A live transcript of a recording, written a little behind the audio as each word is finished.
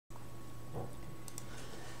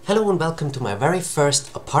Hello and welcome to my very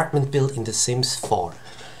first apartment build in The Sims 4.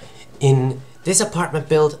 In this apartment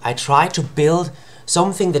build I try to build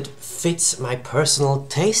something that fits my personal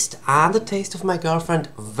taste and the taste of my girlfriend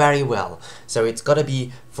very well. So it's gotta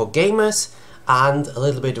be for gamers and a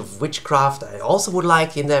little bit of witchcraft I also would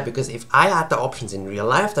like in there, because if I had the options in real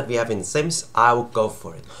life that we have in Sims, I would go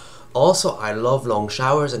for it. Also, I love long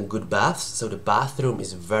showers and good baths, so the bathroom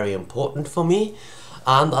is very important for me.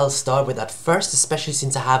 And I'll start with that first, especially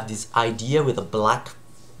since I have this idea with a black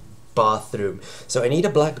bathroom. So I need a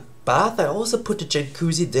black bath. I also put the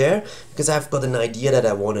jacuzzi there because I've got an idea that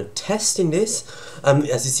I want to test in this.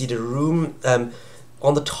 As you see the room,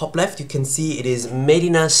 on the top left you can see it is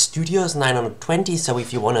Medina Studios 920, so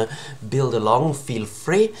if you want to build along, feel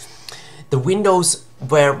free. The windows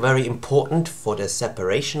were very important for the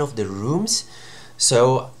separation of the rooms,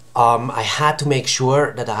 so I had to make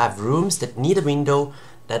sure that I have rooms that need a window,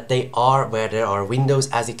 that they are where there are windows,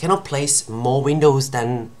 as you cannot place more windows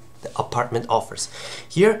than the apartment offers.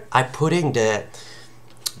 Here I'm putting the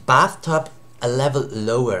bathtub a level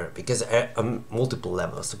lower, because multiple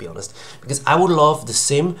levels to be honest, because I would love the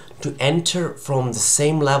sim to enter from the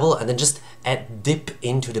same level and then just dip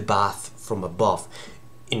into the bath from above.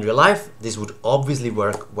 In real life, this would obviously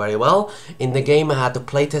work very well. In the game, I had to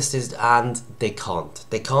playtest this and they can't.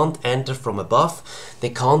 They can't enter from above.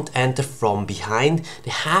 They can't enter from behind.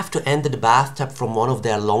 They have to enter the bathtub from one of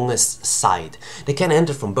their longest side. They can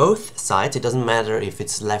enter from both sides. It doesn't matter if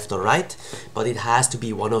it's left or right, but it has to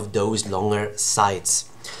be one of those longer sides.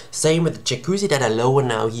 Same with the jacuzzi that I lower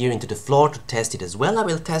now here into the floor to test it as well. I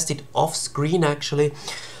will test it off screen actually.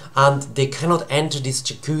 And they cannot enter this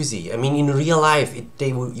jacuzzi. I mean, in real life,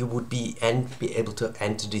 you would be able to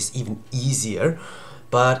enter this even easier,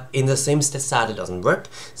 but in the Sims it doesn't work.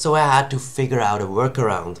 So I had to figure out a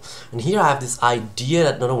workaround. And here I have this idea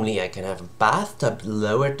that not only I can have a bathtub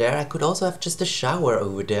lower there, I could also have just a shower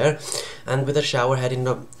over there, and with a shower head in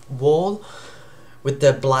the wall, with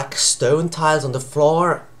the black stone tiles on the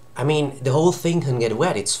floor. I mean, the whole thing can get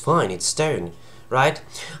wet. It's fine. It's stone. Right?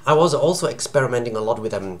 I was also experimenting a lot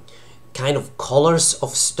with kind of colors of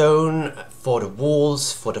stone for the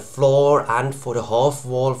walls, for the floor, and for the half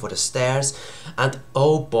wall, for the stairs. And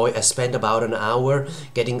oh boy, I spent about an hour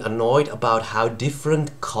getting annoyed about how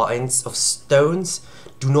different kinds of stones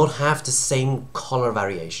do not have the same color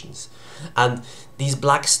variations. And these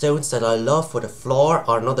black stones that I love for the floor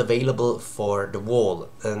are not available for the wall,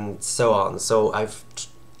 and so on. So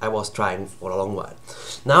I was trying for a long while.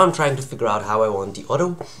 Now I'm trying to figure out how I want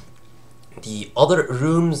the other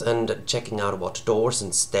rooms and checking out what doors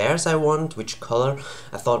and stairs I want, which color.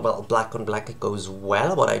 I thought, well, black on black goes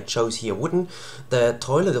well, but I chose here wooden. The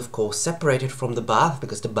toilet, of course, separated from the bath,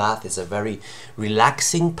 because the bath is a very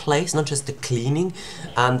relaxing place, not just the cleaning.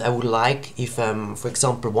 And I would like if, for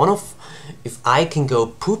example, if I can go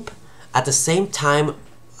poop at the same time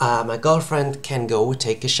my girlfriend can go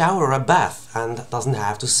take a shower or a bath and doesn't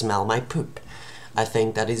have to smell my poop. I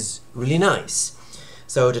think that is really nice.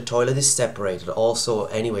 So the toilet is separated. Also,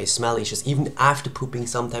 anyway, smell issues. Even after pooping,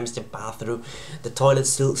 sometimes the toilet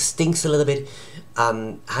still stinks a little bit.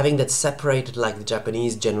 Having that separated like the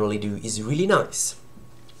Japanese generally do is really nice.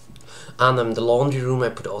 And the laundry room I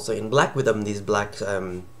put also in black with these black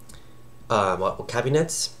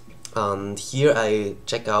cabinets. And here I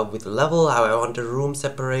check out with the level how I want the room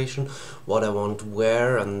separation, what I want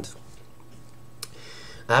where, and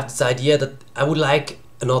I have this idea that I would like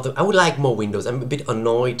more windows. I'm a bit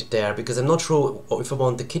annoyed there because I'm not sure if I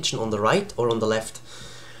want the kitchen on the right or on the left.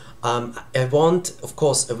 I want, of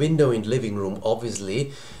course, a window in the living room,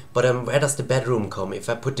 obviously, but where does the bedroom come? If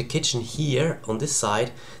I put the kitchen here on this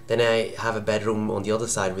side, then I have a bedroom on the other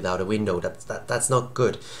side without a window. That's not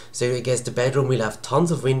good. So I guess the bedroom will have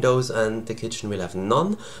tons of windows and the kitchen will have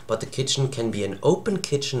none, but the kitchen can be an open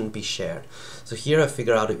kitchen and be shared. So here I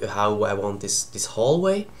figure out how I want this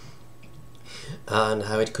hallway and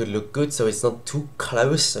how it could look good, so it's not too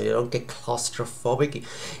close, so you don't get claustrophobic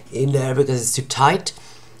in there because it's too tight,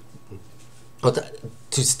 but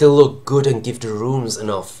to still look good and give the rooms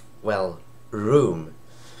enough, well, room.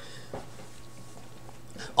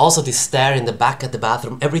 Also, this stair in the back at the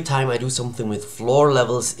bathroom, every time I do something with floor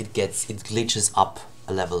levels, it glitches up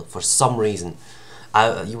a level for some reason.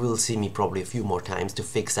 You will see me probably a few more times to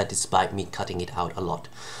fix that, despite me cutting it out a lot.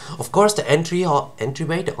 Of course, the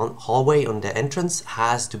entryway, the hallway on the entrance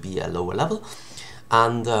has to be a lower level,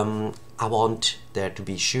 and I want there to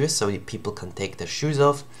be shoes so people can take their shoes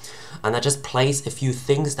off. And I just place a few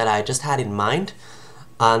things that I just had in mind,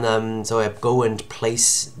 and so I go and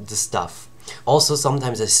place the stuff. Also,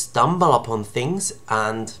 sometimes I stumble upon things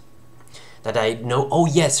and that I know, oh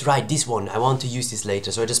yes, right, this one, I want to use this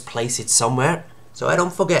later, so I just place it somewhere so I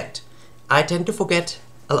don't forget. I tend to forget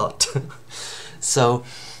a lot. So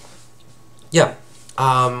yeah,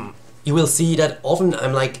 you will see that often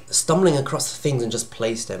I'm like stumbling across things and just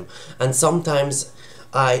place them, and sometimes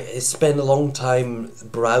I spend a long time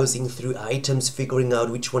browsing through items, figuring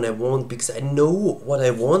out which one I want, because I know what I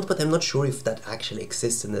want, but I'm not sure if that actually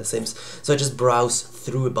exists in The Sims. So I just browse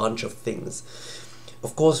through a bunch of things.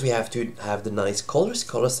 Of course, we have to have the nice colors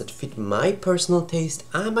that fit my personal taste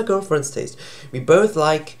and my girlfriend's taste. We both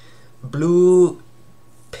like blue,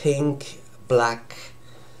 pink, black,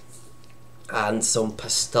 and some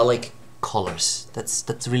pastelic colors.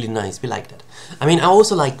 That's really nice. We like that. I mean, I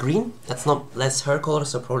also like green. That's her color,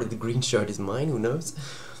 so probably the green shirt is mine, who knows.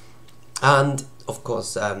 And of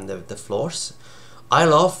course the floors. I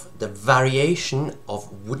love the variation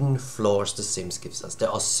of wooden floors The Sims gives us. There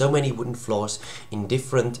are so many wooden floors in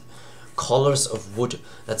different colors of wood.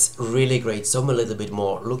 That's really great. Some a little bit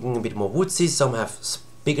more, looking a bit more woodsy, some have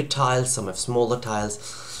bigger tiles, some have smaller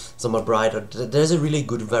tiles, some are brighter. There's a really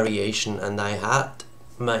good variation, and I had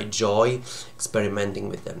my joy experimenting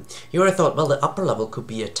with them. Here I thought, well, the upper level could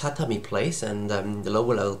be a tatami place, and the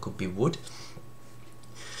lower level could be wood.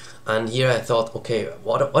 And here I thought, okay,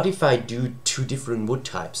 what if I do two different wood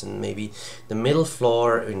types, and maybe the middle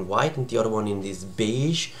floor in white and the other one in this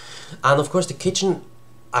beige. And of course the kitchen,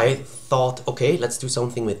 I thought, okay, let's do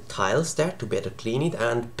something with tiles there to better clean it,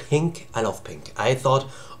 and pink. I love pink. I thought,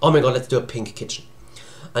 oh my god, let's do a pink kitchen.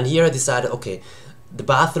 And here I decided, okay, the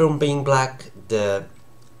bathroom being black, the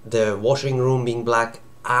washing room being black,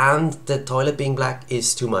 and the toilet being black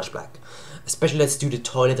is too much black. Especially let's do the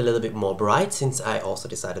toilet a little bit more bright, since I also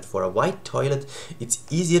decided for a white toilet. It's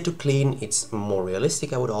easier to clean, it's more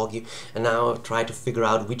realistic, I would argue. And now I'll try to figure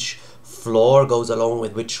out which floor goes along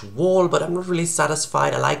with which wall, but I'm not really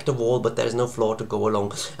satisfied. I like the wall, but there's no floor to go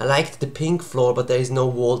along. I liked the pink floor, but there is no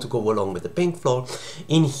wall to go along with the pink floor.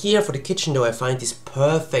 In here for the kitchen though, I find this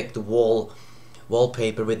perfect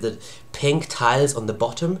wallpaper with the pink tiles on the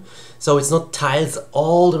bottom, so it's not tiles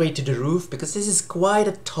all the way to the roof, because this is quite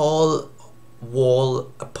a tall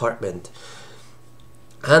wall apartment.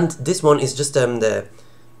 And this one is just I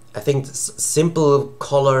think simple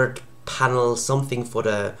colored panel, something for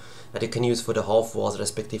the that you can use for the half walls,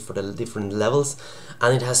 respectively for the different levels,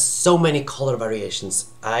 and it has so many color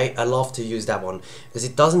variations. I love to use that one because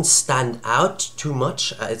it doesn't stand out too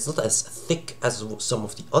much. It's not as thick as some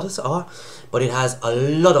of the others are, but it has a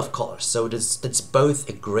lot of colors, so that's both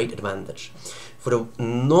a great advantage. For the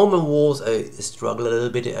normal walls, I struggle a little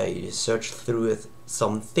bit. I search through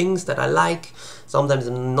some things that I like. Sometimes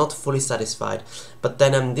I'm not fully satisfied, but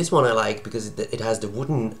then this one I like because it has the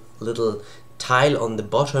wooden little tile on the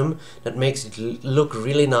bottom that makes it look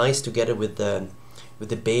really nice together with the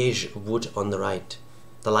beige wood on the right,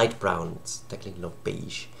 the light brown. It's technically not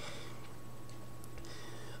beige.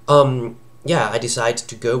 Yeah, I decided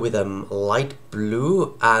to go with light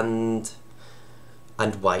blue and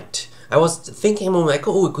white. I was thinking a moment like,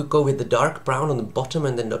 oh, we could go with the dark brown on the bottom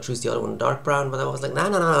and then not choose the other one dark brown, but I was like, no,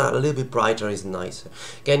 a little bit brighter is nicer.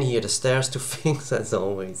 Again, here the stairs to fix as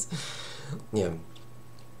always. Yeah.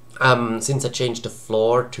 Since I changed the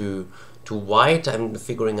floor to white, I'm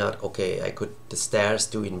figuring out, okay, I could the stairs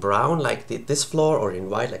do in brown like this floor, or in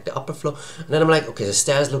white like the upper floor. And then I'm like, okay, the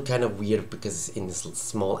stairs look kind of weird because in this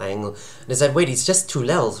small angle. And I said, wait, it's just 2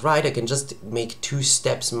 levels, right? I can just make 2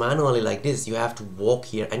 steps manually like this. You have to walk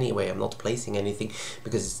here anyway. I'm not placing anything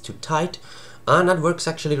because it's too tight. And that works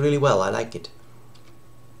actually really well. I like it.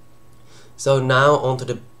 So now onto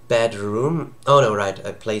the bedroom. Oh no, right,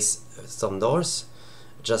 I place some doors.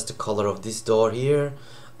 Just the color of this door here.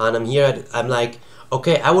 And I'm like,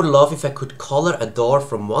 okay, I would love if I could color a door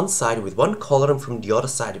from one side with one color and from the other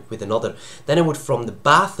side with another. Then I would from the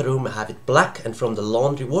bathroom have it black and from the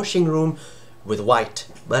laundry washing room with white.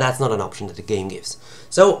 But that's not an option that the game gives.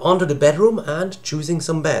 So onto the bedroom and choosing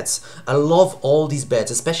some beds. I love all these beds,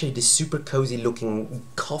 especially this super cozy looking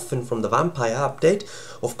coffin from the Vampire update.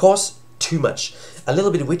 Of course, too much. A little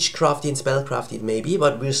bit witchcrafty and spellcrafty it may be,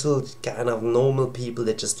 but we're still kind of normal people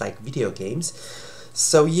that just like video games.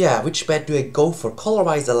 So yeah, which bed do I go for?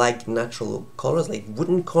 Color-wise, I like natural colors, like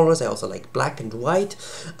wooden colors. I also like black and white.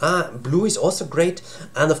 Blue is also great,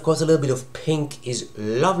 and of course a little bit of pink is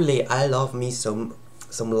lovely. I love me some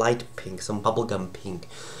light pink, some bubblegum pink.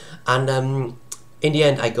 And in the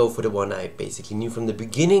end, I go for the one I basically knew from the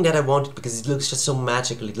beginning that I wanted, because it looks just so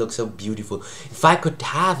magical, it looks so beautiful. If I could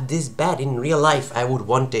have this bed in real life, I would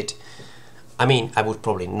want it. I mean, I would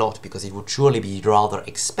probably not, because it would surely be rather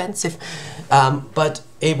expensive, but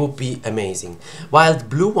it would be amazing. While the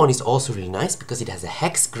blue one is also really nice because it has a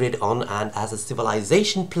hex grid on, and as a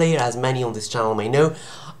Civilization player, as many on this channel may know,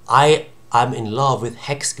 I am in love with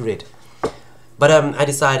hex grid. But I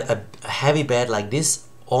decided a heavy bed like this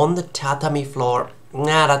on the tatami floor,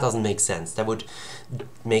 nah, that doesn't make sense. That would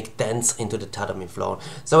make dents into the tatami floor.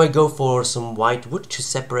 So I go for some white wood to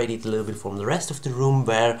separate it a little bit from the rest of the room,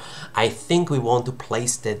 where I think we want to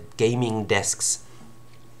place the gaming desks.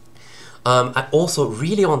 I also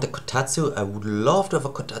really want the kotatsu. I would love to have a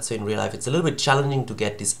kotatsu in real life. It's a little bit challenging to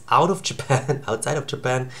get this out of Japan, outside of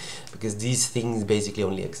Japan, because these things basically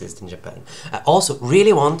only exist in Japan. I also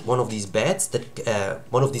really want one of these beds, that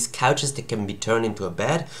one of these couches that can be turned into a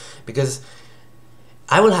bed, because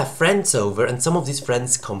I will have friends over, and some of these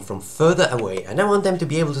friends come from further away, and I want them to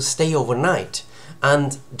be able to stay overnight.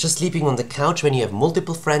 And just sleeping on the couch when you have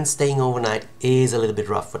multiple friends staying overnight is a little bit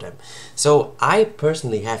rough for them. So I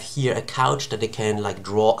personally have here a couch that they can like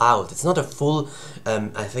draw out. It's not a full,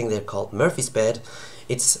 I think they're called Murphy's bed.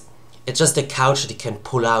 It's just a couch that you can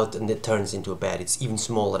pull out and it turns into a bed. It's even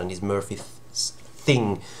smaller than this Murphy's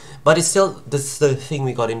thing. But it's still, this is the thing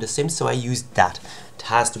we got in The Sims, so I used that. It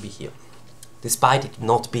has to be here. Despite it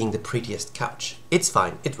not being the prettiest couch. It's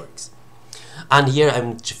fine, it works. And here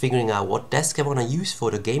I'm figuring out what desk I want to use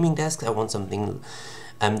for the gaming desk. I want something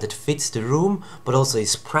that fits the room, but also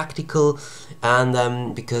is practical.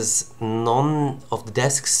 And because none of the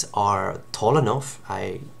desks are tall enough,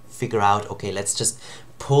 I figure out, okay, let's just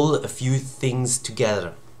pull a few things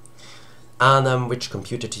together. And which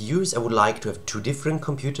computer to use. I would like to have two different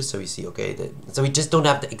computers, so you see, okay, so we just don't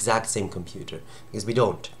have the exact same computer, because we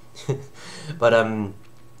don't. But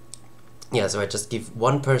yeah, so I just give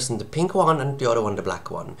one person the pink one and the other one the black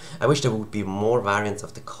one. I wish there would be more variants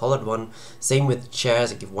of the colored one. Same with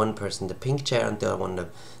chairs, I give one person the pink chair and the other one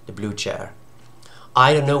the blue chair.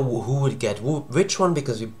 I don't know who would get which one,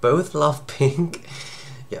 because we both love pink.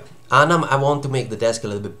 Yeah, and I want to make the desk a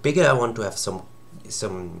little bit bigger. I want to have some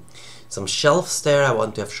shelves there. I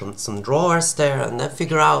want to have some drawers there, and then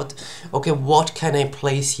figure out, okay, what can I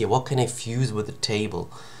place here? What can I fuse with the table?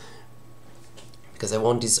 Because I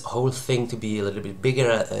want this whole thing to be a little bit bigger,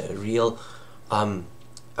 a real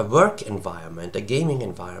a work environment, a gaming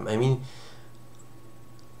environment. I mean,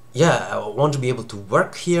 yeah, I want to be able to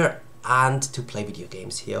work here and to play video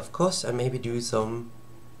games here, of course, and maybe do some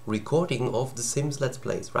recording of the Sims Let's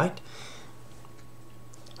Plays, right?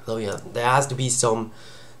 So yeah, there has to be some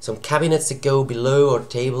cabinets that go below, or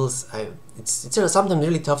tables. It's sometimes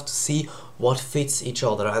really tough to see what fits each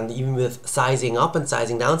other, and even with sizing up and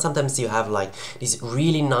sizing down, sometimes you have like this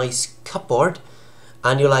really nice cupboard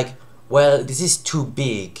and you're like, well, this is too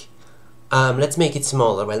big, let's make it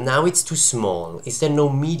smaller. Well, now it's too small. Is there no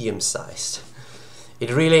medium sized? It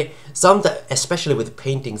really, sometimes, especially with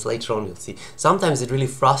paintings later on, you'll see, sometimes it really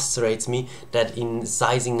frustrates me that in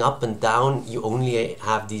sizing up and down you only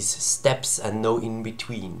have these steps and no in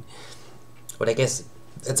between. But I guess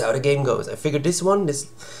that's how the game goes. I figured this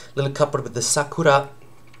little cupboard with the sakura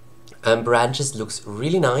branches looks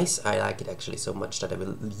really nice. I like it actually so much that I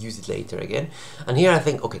will use it later again. And here I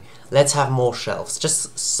think, okay, let's have more shelves,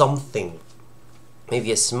 just something.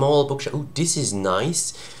 Maybe a small bookshelf. Oh, this is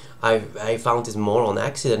nice. I found this more on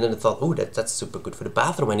accident, and I thought, oh, that's super good for the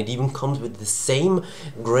bathroom, and it even comes with the same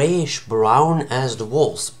grayish brown as the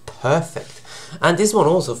walls. Perfect. And this one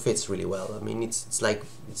also fits really well. I mean, it's like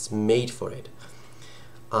it's made for it.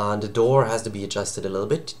 And the door has to be adjusted a little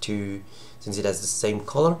bit since it has the same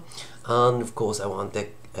color. And of course I want a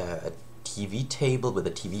TV table with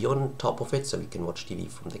a TV on top of it, so we can watch TV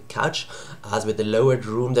from the couch. As with the lowered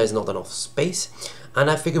room, there's not enough space, and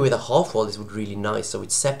I figure with a half wall this would be really nice, so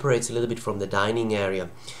it separates a little bit from the dining area.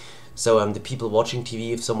 So the people watching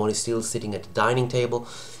TV, if someone is still sitting at the dining table,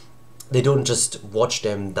 they don't just watch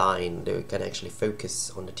them dine, they can actually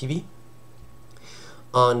focus on the TV.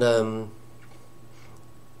 And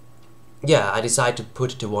yeah, I decided to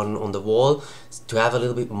put the one on the wall to have a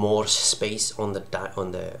little bit more space on the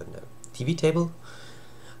TV table.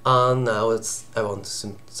 And now I want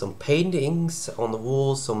some paintings on the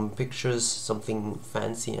wall, some pictures, something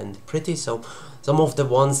fancy and pretty. So some of the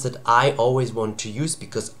ones that I always want to use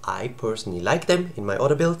because I personally like them in my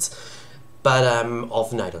other builds, but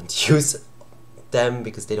often I don't use them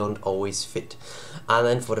because they don't always fit. And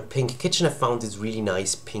then for the pink kitchen, I found this really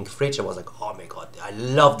nice pink fridge. I was like, oh my god, I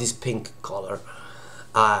love this pink color.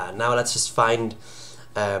 Now let's just find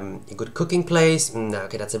a good cooking place.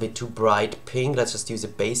 Okay, that's a bit too bright pink. Let's just use a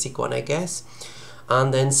basic one, I guess.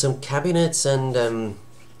 And then some cabinets and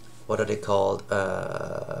what are they called?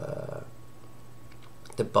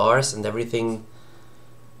 the bars and everything,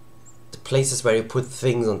 the places where you put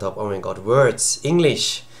things on top. Oh my god, words,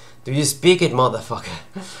 English. Do you speak it, motherfucker?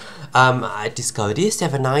 I discovered this. They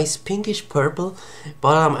have a nice pinkish purple,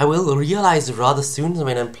 but I will realize rather soon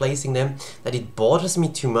when I'm placing them that it bothers me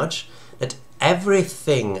too much that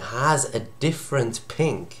everything has a different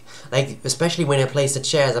pink. Like, especially when I place the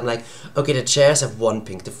chairs, I'm like, okay, the chairs have one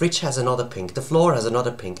pink, the fridge has another pink, the floor has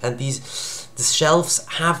another pink, and the shelves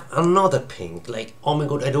have another pink. Like, oh my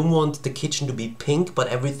god, I don't want the kitchen to be pink, but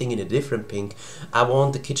everything in a different pink. I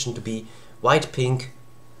want the kitchen to be white, pink,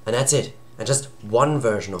 and that's it. And just one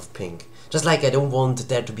version of pink. Just like I don't want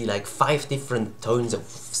there to be like 5 different tones of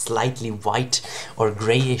slightly white or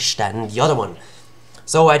grayish than the other one.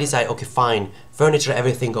 So I decide, okay, fine, furniture,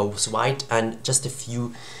 everything goes white, and just a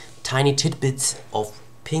few tiny tidbits of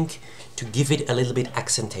pink to give it a little bit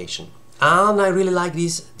accentation. And I really like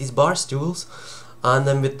these bar stools, and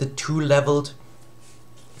then with the 2 leveled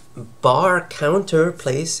bar counter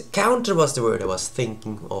was the word I was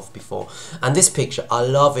thinking of before. And this picture, I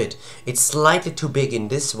love it. It's slightly too big in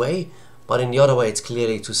this way, but in the other way it's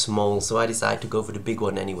clearly too small, so I decided to go for the big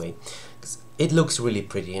one anyway. It looks really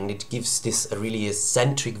pretty, and it gives this a really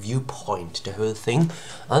eccentric viewpoint, the whole thing,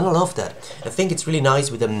 and I love that. I think it's really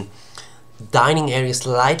nice with the dining area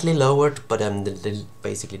slightly lowered, but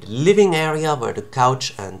basically the living area where the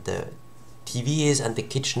couch and the TV is, and the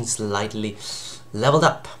kitchen slightly leveled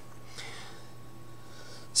up.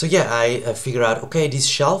 So yeah, I figure out, okay, these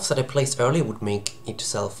shelves that I placed earlier would make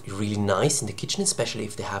itself really nice in the kitchen, especially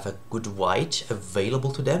if they have a good white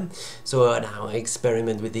available to them. So now I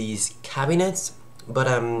experiment with these cabinets, but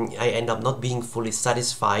I end up not being fully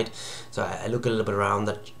satisfied. So I look a little bit around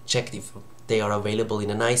and check if they are available in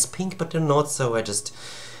a nice pink, but they're not, so I just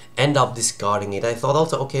end up discarding it. I thought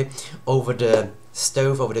also, okay, over the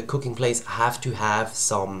stove, over the cooking place, I have to have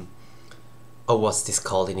some, oh, what's this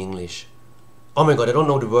called in English? Oh my god, I don't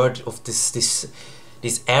know the word of this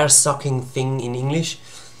air sucking thing in English,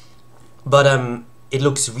 but it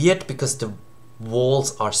looks weird because the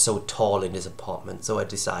walls are so tall in this apartment. So I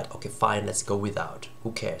decide, okay, fine, let's go without.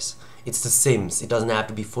 Who cares? It's The Sims. It doesn't have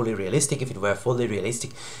to be fully realistic. If it were fully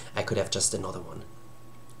realistic, I could have just another one.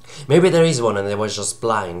 Maybe there is one and I was just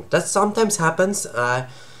blind. That sometimes happens. I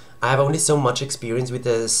have only so much experience with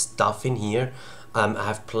the stuff in here. I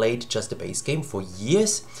have played just the base game for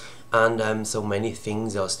years, and so many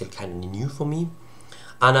things are still kind of new for me.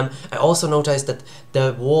 And I also noticed that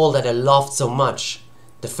the wall that I loved so much,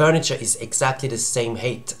 the furniture is exactly the same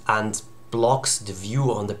height and blocks the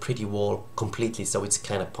view on the pretty wall completely, so it's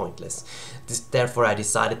kind of pointless. Therefore I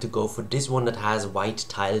decided to go for this one that has white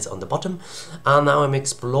tiles on the bottom, and now I'm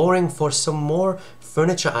exploring for some more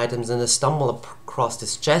furniture items, and I stumbled across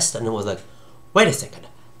this chest and I was like, wait a second,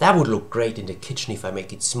 that would look great in the kitchen if I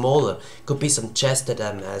make it smaller. Could be some chest that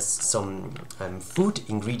has some food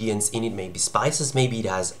ingredients in it, maybe spices, maybe it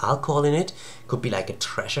has alcohol in it. Could be like a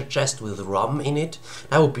treasure chest with rum in it.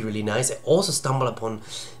 That would be really nice. I also stumbled upon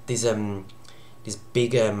this this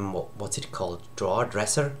big what's it called,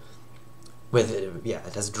 dresser with yeah,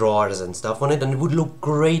 it has drawers and stuff on it, and it would look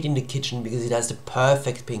great in the kitchen because it has the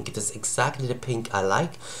perfect pink. It is exactly the pink I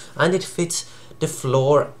like, and it fits the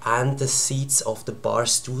floor and the seats of the bar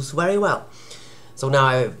stools very well. So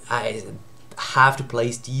now I have to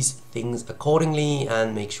place these things accordingly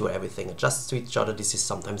and make sure everything adjusts to each other. This is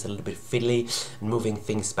sometimes a little bit fiddly and moving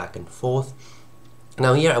things back and forth.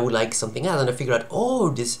 Now here I would like something else, and I figured out, oh,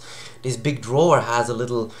 this big drawer has a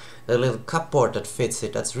little cupboard that fits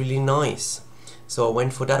it. That's really nice. So I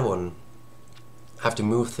went for that one. I have to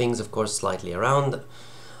move things, of course, slightly around.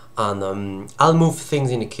 And I'll move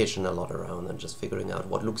things in the kitchen a lot around and just figuring out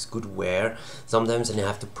what looks good where. Sometimes I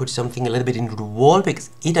have to put something a little bit into the wall because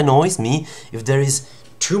it annoys me if there is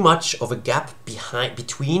too much of a gap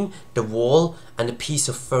between the wall and a piece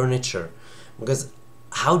of furniture. Because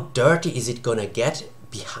how dirty is it gonna get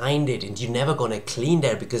behind it, and you're never gonna clean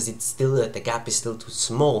there because it's still the gap is still too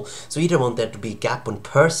small. So you either want there to be a gap on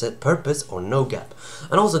purpose or no gap.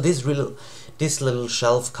 And also this little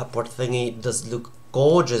shelf cupboard thingy does look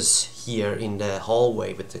gorgeous here in the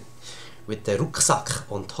hallway with the rucksack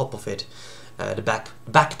on top of it, the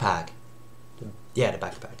backpack. Yeah, the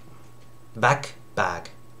back bag.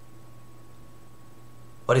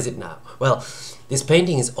 What is it now? Well, this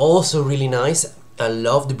painting is also really nice. I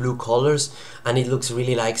love the blue colors, and it looks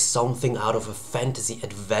really like something out of a fantasy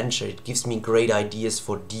adventure. It gives me great ideas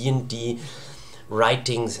for D&D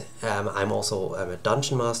writings. I'm also a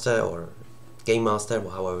dungeon master or game master,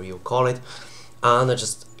 however you call it, and I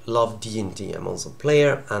just love D&D. I'm also a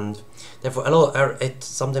player, and therefore I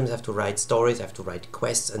sometimes have to write stories, I have to write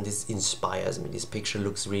quests, and this inspires me. This picture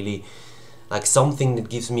looks really like something that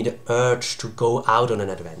gives me the urge to go out on an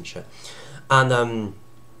adventure. And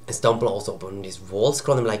I stumble also upon this wall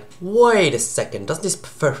scroll. I'm like, wait a second, doesn't this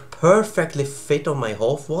perfectly fit on my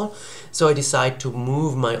half wall? So I decide to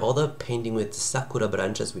move my other painting with sakura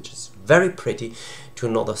branches, which is very pretty, to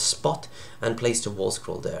another spot and place the wall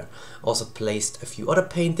scroll there. Also placed a few other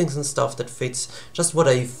paintings and stuff that fits just what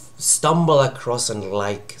I stumble across and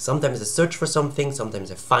like. Sometimes I search for something,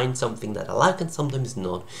 sometimes I find something that I like, and sometimes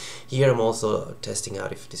not. Here I'm also testing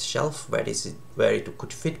out if this shelf, where it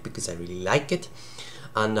could fit, because I really like it.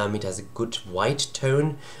 And it has a good white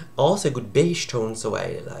tone, also a good beige tone, so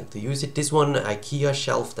I like to use it. This one IKEA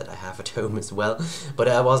shelf that I have at home as well, but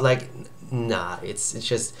I was like, nah, it's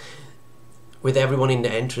just with everyone in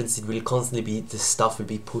the entrance, it will constantly be, the stuff will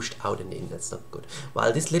be pushed out and in. That's not good.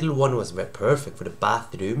 While this little one was very perfect for the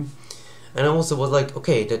bathroom. And I also was like,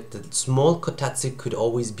 okay, the small kotatsu could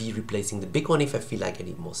always be replacing the big one if I feel like I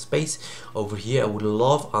need more space. Over here I would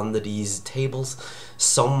love under these tables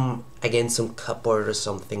some cupboard or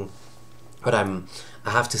something, but I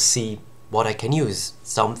have to see what I can use.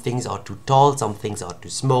 Some things are too tall, some things are too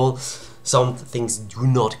small, some things do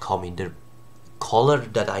not come in the color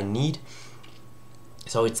that I need.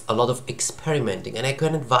 So it's a lot of experimenting, and I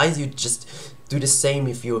can advise you just do the same.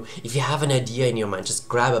 If you have an idea in your mind, just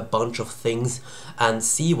grab a bunch of things and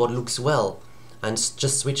see what looks well, and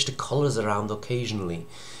just switch the colors around occasionally.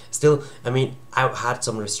 Still, I mean, I had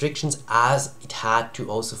some restrictions, as it had to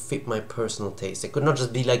also fit my personal taste. I could not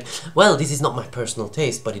just be like, well, this is not my personal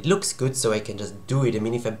taste, but it looks good, so I can just do it. I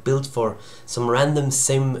mean, if I build for some random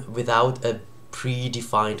sim without a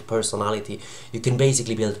predefined personality, you can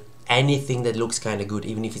basically build anything that looks kind of good,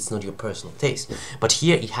 even if it's not your personal taste. But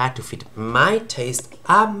here it had to fit my taste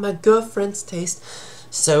and my girlfriend's taste.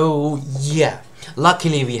 So yeah,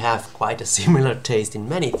 luckily we have quite a similar taste in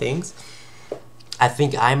many things. I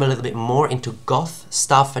think I'm a little bit more into goth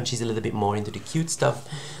stuff and she's a little bit more into the cute stuff,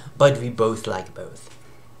 but we both like both.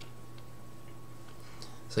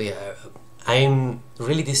 So yeah, I'm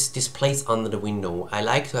really this place under the window. I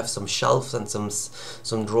like to have some shelves and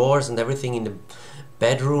some drawers and everything in the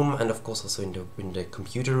bedroom, and of course also in the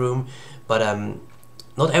computer room, but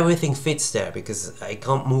not everything fits there because I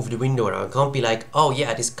can't move the window around. I can't be like, oh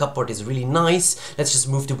yeah, this cupboard is really nice, let's just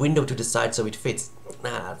move the window to the side so it fits.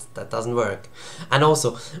 Nah, that doesn't work. And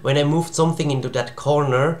also, when I moved something into that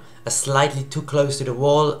corner slightly too close to the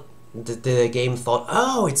wall, the game thought,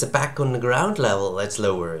 oh, it's back on the ground level, let's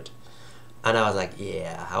lower it. And I was like,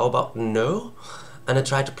 yeah, how about no? And I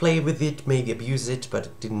tried to play with it, maybe abuse it, but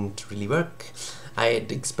it didn't really work. I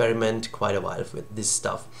experiment quite a while with this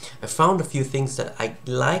stuff. I found a few things that I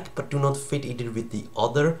like but do not fit either with the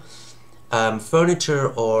other furniture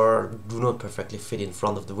or do not perfectly fit in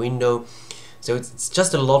front of the window. So it's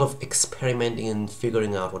just a lot of experimenting and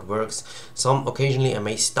figuring out what works. Occasionally I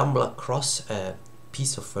may stumble across a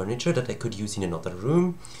piece of furniture that I could use in another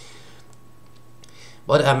room.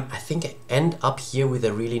 But I think I end up here with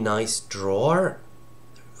a really nice drawer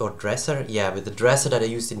or dresser, yeah, with the dresser that I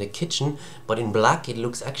used in the kitchen, but in black. It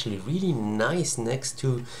looks actually really nice next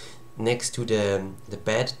to the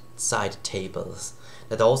bedside tables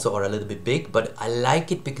that also are a little bit big, but I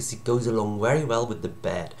like it because it goes along very well with the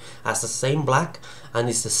bed. It has the same black and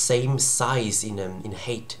it's the same size in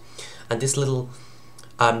height. And this little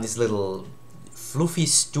fluffy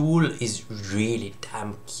stool is really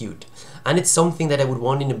damn cute, and it's something that I would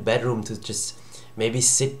want in a bedroom to just maybe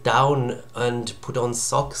sit down and put on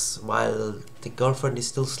socks while the girlfriend is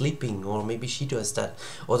still sleeping, or maybe she does that,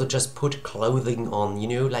 or to just put clothing on, you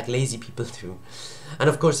know, like lazy people do. And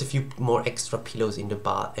of course a few more extra pillows in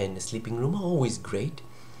the sleeping room are always great.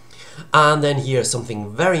 And then here's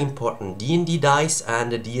something very important, D&D dice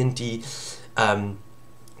and a D&D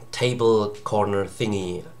table corner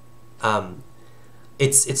thingy.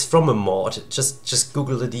 It's from a mod. Just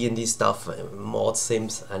Google the D&D stuff, mod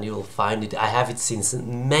sims, and you'll find it. I have it since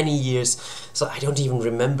many years, so I don't even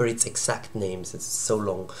remember its exact names. It's so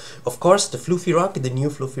long. Of course, the fluffy rug, the new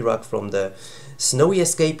fluffy rug from the Snowy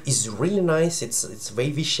Escape, is really nice. It's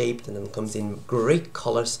wavy shaped and then comes in great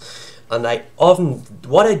colors. And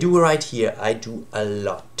what I do right here, I do a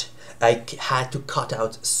lot. I had to cut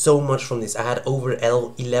out so much from this. I had over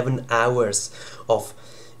 11 hours of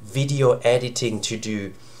video editing to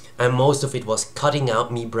do, and most of it was cutting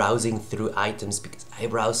out me browsing through items, because I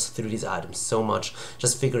browse through these items so much,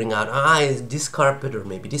 just figuring out, is this carpet or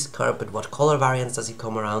maybe this carpet, what color variants does it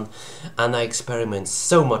come around, and I experiment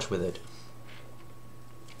so much with it.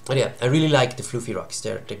 But yeah, I really like the fluffy rugs,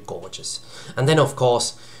 they're gorgeous. And then of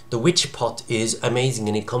course the witch pot is amazing,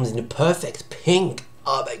 and it comes in the perfect pink.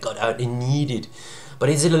 Oh my god, I need it. but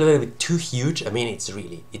it's a little bit too huge. I mean,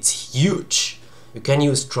 it's huge. You can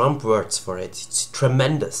use Trump words for it. It's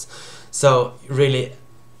tremendous. So really,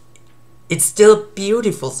 it's still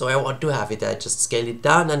beautiful, so I want to have it. I just scale it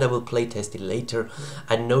down and I will play test it later.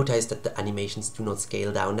 I noticed that the animations do not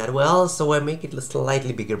scale down that well, so I make it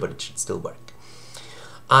slightly bigger, but it should still work.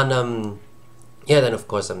 And yeah, then of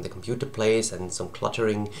course the computer plays and some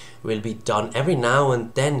cluttering will be done every now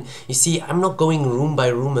and then. You see, I'm not going room by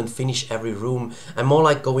room and finish every room. I'm more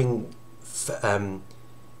like going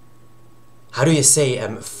how do you say,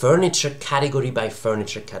 furniture category by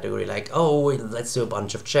furniture category. Like, oh, let's do a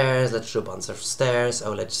bunch of chairs, let's do a bunch of stairs,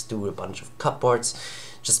 oh, let's do a bunch of cupboards.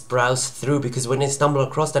 Just browse through, because when I stumble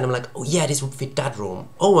across that, I'm like, oh yeah, this would fit that room.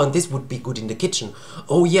 Oh, and this would be good in the kitchen.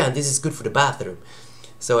 Oh yeah, and this is good for the bathroom.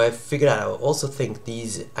 So I figured out, I also think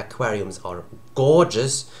these aquariums are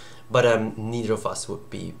gorgeous, but neither of us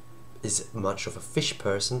is much of a fish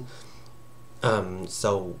person.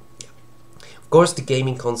 So yeah. Of course, the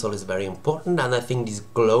gaming console is very important, and I think this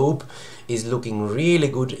globe is looking really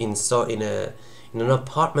good in an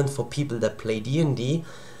apartment for people that play D&D,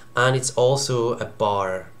 and it's also a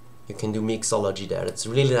bar. You can do mixology there. It's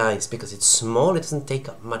really nice because it's small, it doesn't take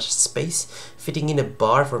up much space. Fitting in a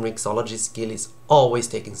bar for mixology skill is always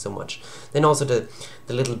taking so much. Then also the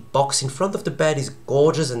little box in front of the bed is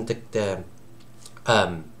gorgeous, and the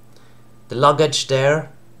luggage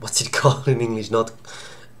there, what's it called in English? Not,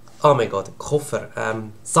 oh my god, koffer.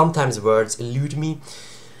 Sometimes words elude me.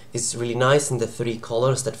 It's really nice in the 3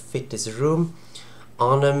 colors that fit this room.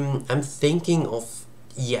 I'm thinking of,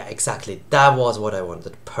 yeah, exactly, that was what I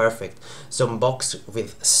wanted. Perfect. Some box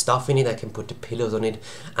with stuff in it, I can put the pillows on it,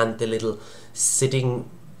 and the little sitting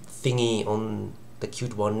thingy on the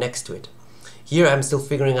cute one next to it. Here I'm still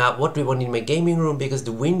figuring out what do I want in my gaming room, because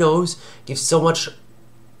the windows take so much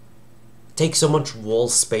wall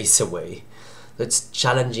space away. So it's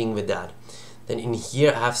challenging with that. Then in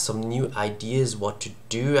here I have some new ideas what to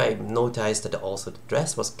do. I noticed that also the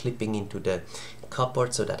dress was clipping into the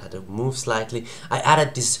cupboard, so that had to move slightly. I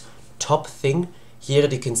added this top thing here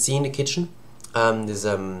that you can see in the kitchen. There's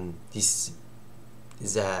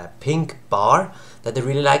a pink bar that I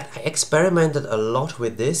really liked. I experimented a lot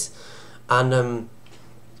with this, and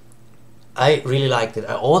I really liked it.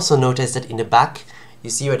 I also noticed that in the back, you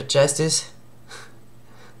see where the chest is?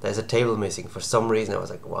 There's a table missing. For some reason I was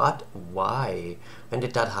like, what? Why? When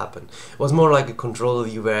did that happen? It was more like a control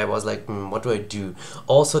view where I was like, what do I do?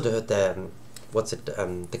 Also the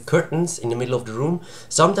curtains in the middle of the room.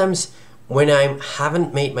 Sometimes when I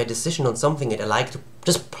haven't made my decision on something, I like to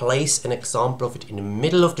just place an example of it in the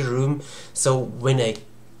middle of the room, so when I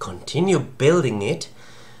continue building it,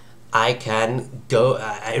 I can go,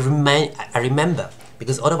 I remember,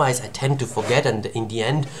 because otherwise I tend to forget, and in the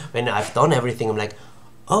end, when I've done everything, I'm like,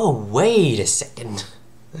 oh, wait a second.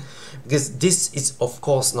 Because this is of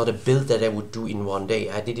course not a build that I would do in one day.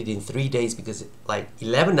 I did it in 3 days, because like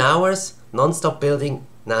 11 hours non-stop building,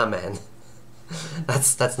 nah man.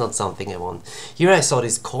 that's not something I want. Here I saw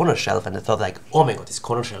this corner shelf and I thought like, oh my god, this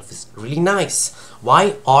corner shelf is really nice.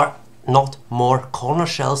 Why are not more corner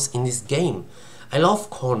shelves in this game? I love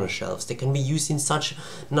corner shelves. They can be used in such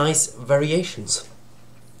nice variations.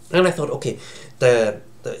 And I thought, okay, the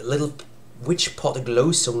little witch pot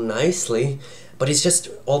glows so nicely, but it's just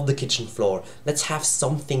on the kitchen floor. Let's have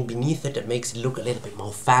something beneath it that makes it look a little bit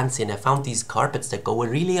more fancy. And I found these carpets that go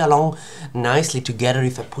really along nicely together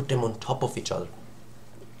if I put them on top of each other.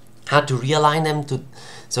 Had to realign them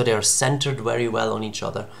so they are centered very well on each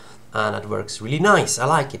other, and that works really nice. I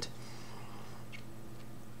like it.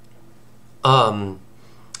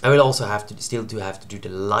 I will also still have to do the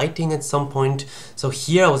lighting at some point. So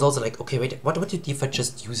here I was also like, okay, wait, what if I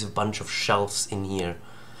just use a bunch of shelves in here?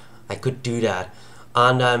 I could do that.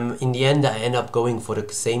 And in the end I end up going for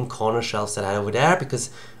the same corner shelves that I have over there, because,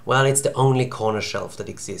 well, it's the only corner shelf that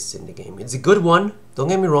exists in the game. It's a good one, don't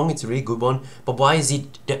get me wrong, it's a really good one, but why is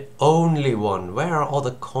it the only one? Where are all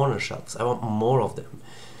the corner shelves? I want more of them.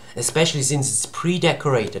 Especially since it's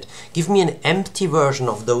pre-decorated. Give me an empty version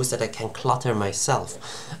of those that I can clutter myself.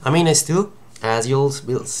 I mean, I still, as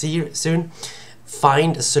will see soon,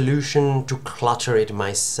 find a solution to clutter it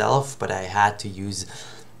myself, but I had to use,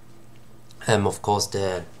 of course,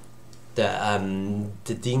 the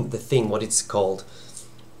thing, what it's called,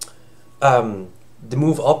 the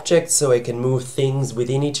move objects, so I can move things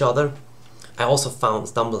within each other. I also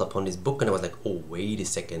stumbled upon this book, and I was like, oh, wait a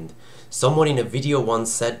second. Someone in a video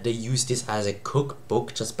once said they used this as a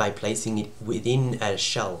cookbook just by placing it within a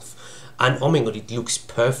shelf. And oh my god, it looks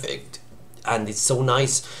perfect. And it's so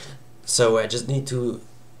nice. So I just need to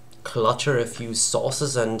clutter a few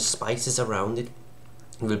sauces and spices around it.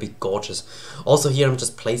 It will be gorgeous. Also here I'm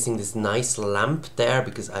just placing this nice lamp there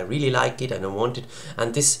because I really like it and I want it.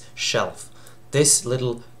 And this shelf, this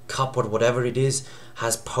little cupboard, whatever it is,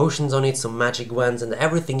 has potions on it, some magic wands and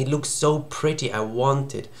everything. It looks so pretty. I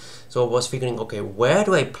want it. So I was figuring, okay, where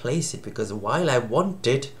do I place it? Because while I want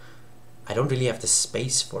it, I don't really have the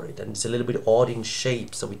space for it, and it's a little bit odd in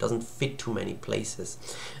shape, so it doesn't fit too many places.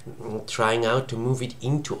 I'm trying out to move it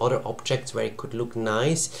into other objects where it could look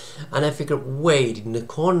nice, and I figured, wait, in the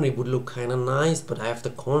corner it would look kind of nice, but I have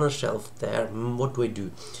the corner shelf there. What do I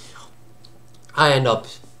do? I end up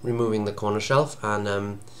removing the corner shelf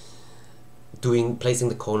and placing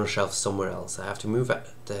the corner shelf somewhere else. I have to move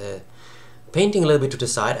the painting a little bit to the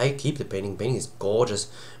side. I keep the painting. Painting is gorgeous,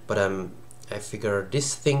 but I figure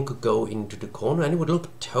this thing could go into the corner and it would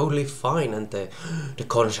look totally fine, and the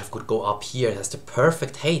corner shelf could go up here. It has the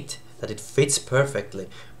perfect height that it fits perfectly.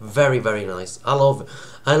 Very, very nice. I love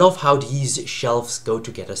how these shelves go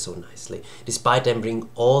together so nicely, despite them being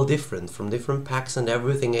all different from different packs and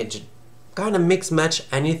everything. I just kind of mix match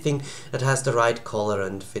anything that has the right color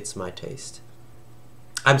and fits my taste.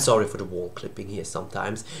 I'm sorry for the wall clipping here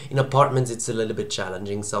sometimes. In apartments it's a little bit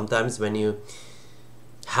challenging sometimes when you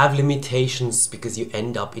have limitations because you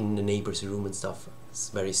end up in the neighbor's room and stuff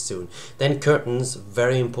very soon. Then curtains,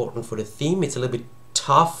 very important for the theme. It's a little bit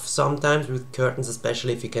tough sometimes with curtains,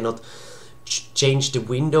 especially if you cannot change the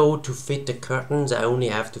window to fit the curtains. I only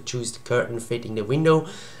have to choose the curtain fitting the window.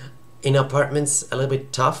 In apartments, a little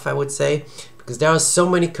bit tough, I would say, because there are so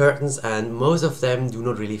many curtains and most of them do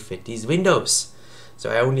not really fit these windows. So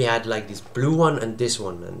I only had like this blue one and this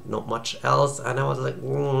one and not much else, and I was like,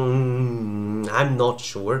 I'm not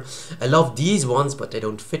sure. I love these ones, but they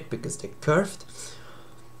don't fit because they're curved.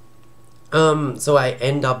 So I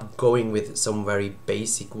end up going with some very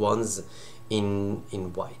basic ones in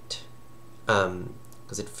white,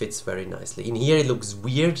 because it fits very nicely. In here it looks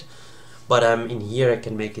weird, but in here I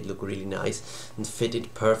can make it look really nice and fit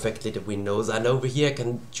it perfectly, the windows. And over here I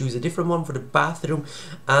can choose a different one for the bathroom,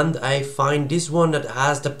 and I find this one that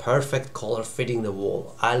has the perfect color fitting the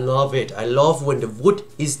wall. I love it. I love when the wood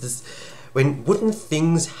is this, when wooden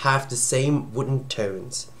things have the same wooden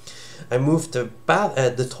tones. I moved the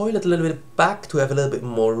toilet a little bit back to have a little bit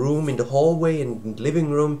more room in the hallway and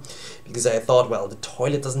living room, because I thought, well, the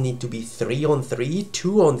toilet doesn't need to be 3 on 3,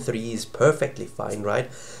 2 on 3 is perfectly fine, right?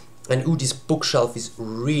 And ooh, this bookshelf is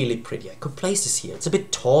really pretty. I could place this here. It's a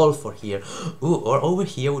bit tall for here. Ooh, or over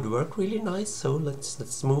here would work really nice. So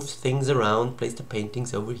let's move things around. Place the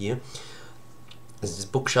paintings over here. This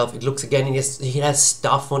bookshelf, it looks again, it has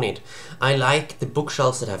stuff on it. I like the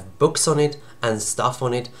bookshelves that have books on it and stuff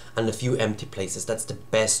on it and a few empty places. That's the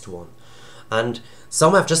best one. And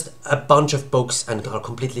some have just a bunch of books and are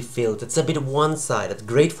completely filled. It's a bit one-sided.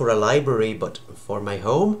 Great for a library, but for my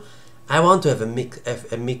home, I want to have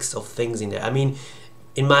a mix of things in there. I mean,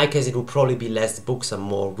 in my case, it would probably be less books and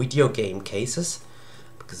more video game cases,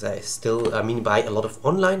 because I buy a lot of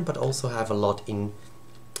online, but also have a lot in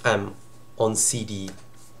on CD.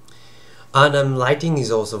 And lighting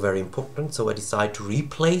is also very important, so I decided to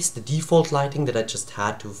replace the default lighting that I just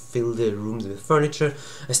had to fill the rooms with furniture.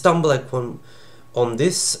 I stumbled upon on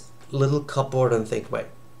this little cupboard and think, wait,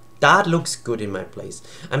 that looks good in my place.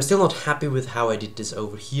 I'm still not happy with how I did this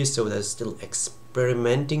over here, so there's still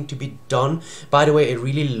experimenting to be done. By the way, I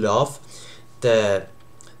really love the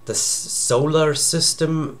solar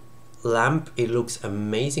system lamp. It looks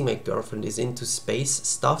amazing. My girlfriend is into space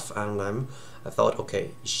stuff, and I thought,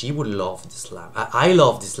 okay, she would love this lamp. I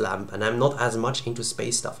love this lamp, and I'm not as much into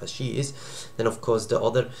space stuff as she is. Then of course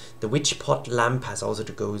the witch pot lamp has also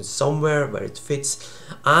to go somewhere where it fits.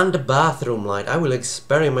 And the bathroom light, I will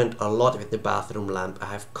experiment a lot with the bathroom lamp. I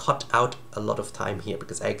have cut out a lot of time here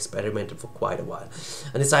because I experimented for quite a while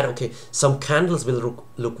and decided, okay, some candles will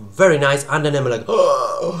look very nice. And then I'm like,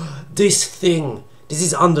 oh, this thing, this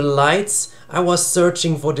is under lights. I was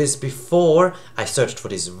searching for this before. I searched for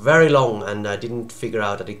this very long and I didn't figure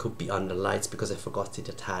out that it could be under lights because I forgot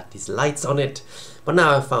it had these lights on it. But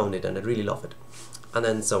now I found it and I really love it. And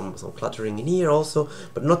then some cluttering in here also,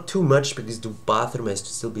 but not too much because the bathroom has to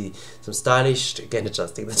still be some stylish. Again,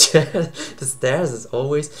 adjusting the chair, the stairs as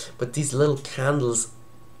always. But these little candles,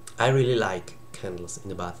 I really like candles in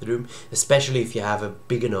the bathroom, especially if you have a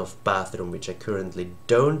big enough bathroom, which I currently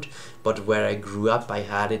don't, but where I grew up I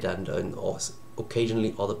had it, and also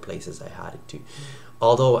occasionally other places I had it too.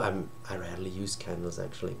 Although I rarely use candles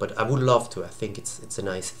actually, but I would love to. I think it's a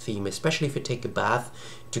nice theme, especially if you take a bath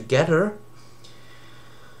together.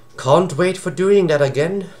 Can't wait for doing that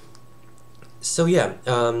again. So yeah,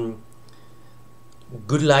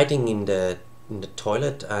 good lighting in the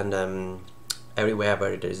toilet and everywhere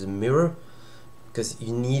where there is a mirror. because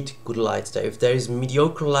you need good lights there. If there is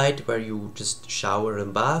mediocre light where you just shower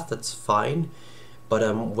and bath, that's fine.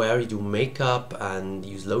 But where you do makeup and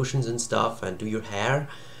use lotions and stuff and do your hair,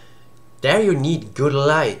 there you need good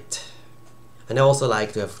light. And I also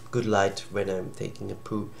like to have good light when I'm taking a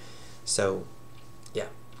poo. So yeah,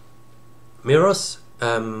 mirrors,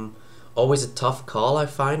 always a tough call, I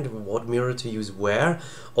find, what mirror to use where.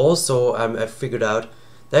 Also, I figured out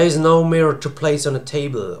there is no mirror to place on a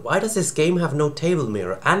table. Why does this game have no table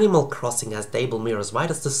mirror? Animal Crossing has table mirrors. Why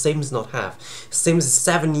does The Sims not have? Sims is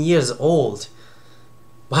 7 years old.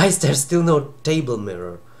 Why is there still no table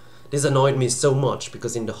mirror? This annoyed me so much,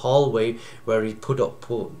 because in the hallway where you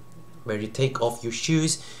where you take off your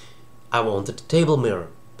shoes, I wanted a table mirror.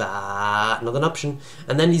 Bah, not an option.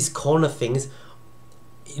 And then these corner things,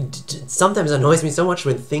 it sometimes annoys me so much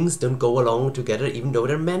when things don't go along together, even though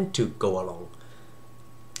they're meant to go along.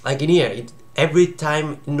 Like in here, every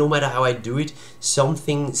time, no matter how I do it,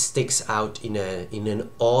 something sticks out in an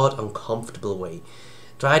odd, uncomfortable way.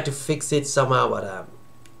 Try to fix it somehow, but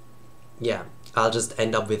yeah, I'll just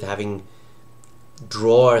end up with having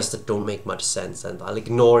drawers that don't make much sense, and I'll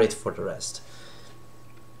ignore it for the rest.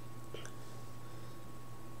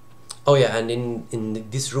 Oh yeah, and in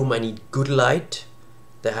this room I need good light.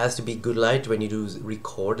 There has to be good light when you do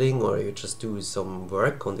recording or you just do some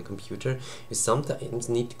work on the computer. You sometimes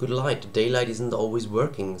need good light. The daylight isn't always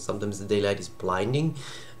working. Sometimes the daylight is blinding,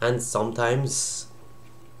 and sometimes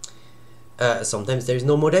there is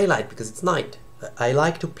no more daylight because it's night. I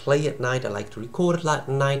like to play at night. I like to record at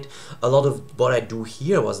night. A lot of what I do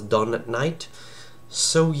here was done at night.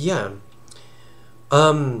 So yeah.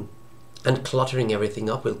 And cluttering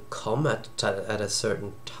everything up will come at a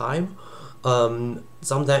certain time.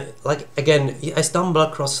 Sometimes, like, again, I stumble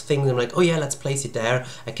across things and I'm like, oh yeah, let's place it there,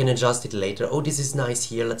 I can adjust it later. Oh, this is nice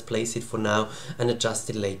here, let's place it for now and adjust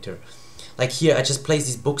it later. Like here, I just place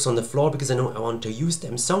these books on the floor because I know I want to use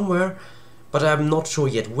them somewhere, but I'm not sure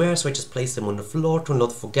yet where, so I just place them on the floor to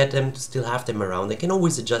not forget them, to still have them around. I can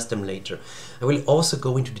always adjust them later. I will also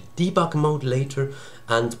go into the debug mode later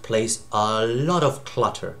and place a lot of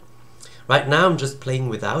clutter. Right now I'm just playing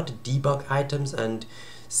without the debug items and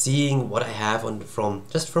seeing what I have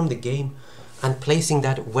just from the game and placing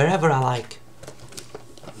that wherever I like.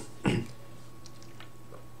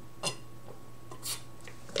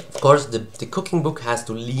 Of course, the cooking book has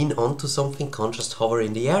to lean onto something, can't just hover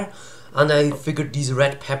in the air, and I figured these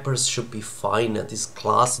red peppers should be fine. At this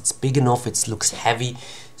glass, it's big enough, it looks heavy,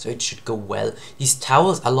 so it should go well. These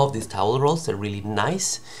towels, I love these towel rolls, they're really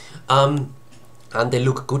nice. And they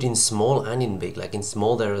look good in small and in big. Like in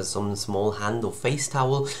small there is some small hand or face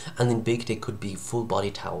towel, and in big they could be full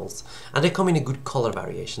body towels. And they come in a good color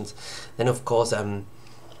variations. Then of course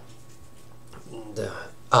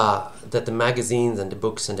the magazines and the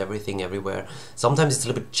books and everything everywhere. Sometimes it's a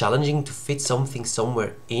little bit challenging to fit something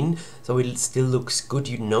somewhere in, so it still looks good.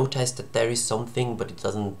 You notice that there is something, but it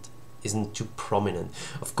isn't too prominent.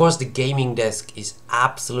 Of course, the gaming desk is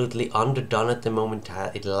absolutely underdone at the moment.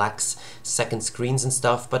 It lacks second screens and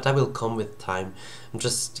stuff, but that will come with time. I'm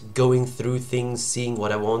just going through things, seeing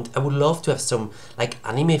what I want. I would love to have some like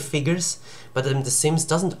anime figures, but The Sims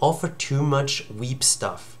doesn't offer too much weeb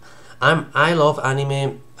stuff. I love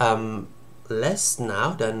anime less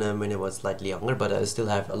now than when I was slightly younger, but I still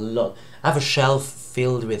have a lot. I have a shelf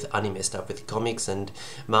filled with anime stuff, with comics and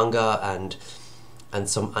manga and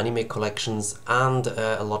some anime collections, and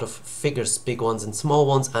a lot of figures, big ones and small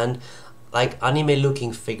ones, and like anime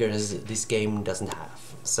looking figures this game doesn't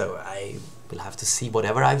have. So I will have to see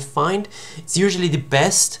whatever I find. It's usually the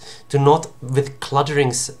best to not, with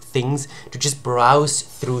cluttering things, to just browse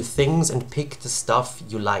through things and pick the stuff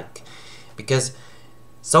you like. Because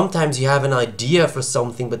sometimes you have an idea for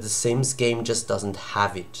something, but the Sims game just doesn't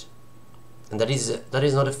have it. And that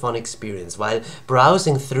is not a fun experience. While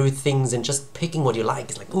browsing through things and just picking what you like,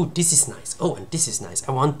 it's like, oh, this is nice. Oh, and this is nice.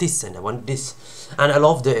 I want this and I want this. And I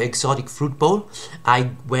love the exotic fruit bowl.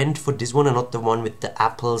 I went for this one and not the one with the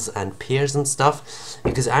apples and pears and stuff,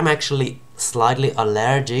 because I'm actually slightly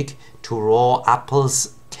allergic to raw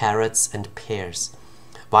apples, carrots and pears.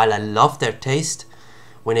 While I love their taste,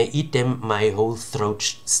 when I eat them, my whole throat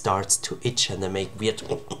starts to itch and I make weird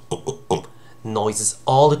noises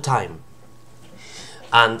all the time.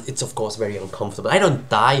 And it's of course very uncomfortable. I don't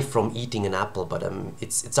die from eating an apple, but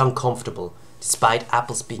it's uncomfortable, despite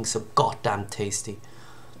apples being so goddamn tasty.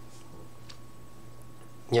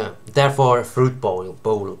 Yeah, therefore fruit bowl,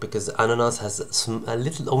 because ananas has a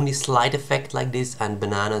little only slight effect like this, and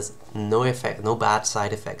bananas no effect, no bad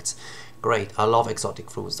side effects. Great, I love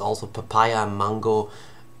exotic fruits. Also papaya and mango,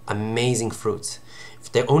 amazing fruits.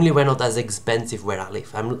 They only were not as expensive where I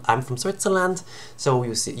live. I'm from Switzerland, so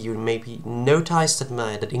you maybe noticed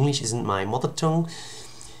that English isn't my mother tongue,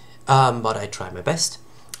 but I try my best.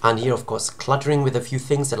 And here, of course, cluttering with a few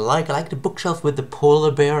things that I like. I like the bookshelf with the polar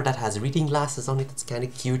bear that has reading glasses on it. It's kind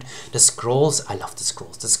of cute. The scrolls, I love the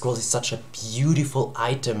scrolls. The scrolls is such a beautiful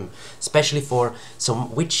item, especially for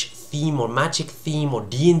some witch theme or magic theme or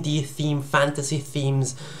D&D theme, fantasy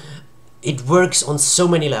themes. It works on so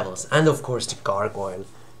many levels. And of course, the gargoyle.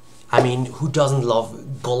 I mean, who doesn't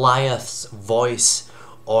love Goliath's voice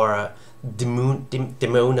or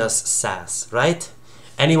Demona's sass, right?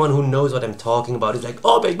 Anyone who knows what I'm talking about is like,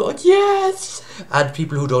 oh my god, yes! And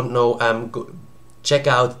people who don't know, check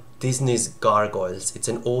out Disney's Gargoyles. It's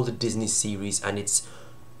an old Disney series, and it's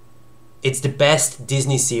the best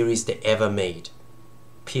Disney series they ever made.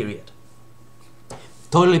 Period.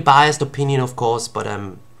 Totally biased opinion, of course, but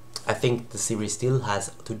I think the series still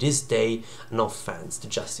has, to this day, enough fans to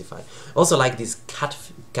justify. Also like these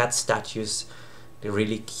cat statues, they're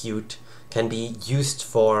really cute, can be used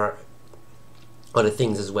for other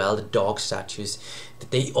things as well, the dog statues,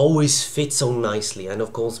 that they always fit so nicely. And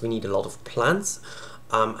of course we need a lot of plants.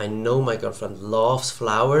 I know my girlfriend loves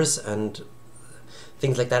flowers and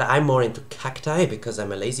things like that. I'm more into cacti because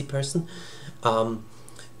I'm a lazy person.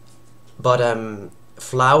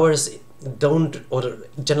 Flowers don't, or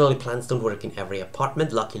generally plants don't work in every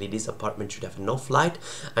apartment. Luckily this apartment should have enough light.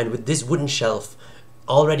 And with this wooden shelf,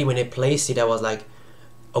 already when I placed it I was like,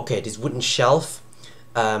 okay, this wooden shelf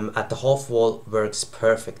at the half wall works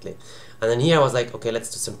perfectly. And then here I was like, okay,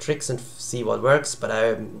 let's do some tricks and see what works,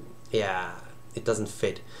 but yeah, it doesn't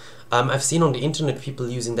fit. I've seen on the internet people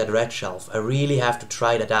using that red shelf. I really have to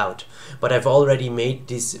try that out, but I've already made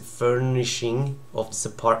this furnishing of this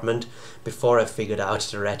apartment before I figured out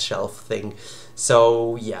the red shelf thing.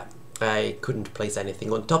 So yeah, I couldn't place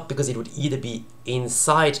anything on top because it would either be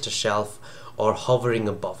inside the shelf or hovering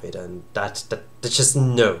above it, and that's just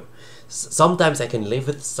no. Sometimes I can live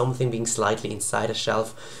with something being slightly inside a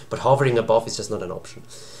shelf, but hovering above is just not an option.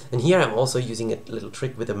 And here I'm also using a little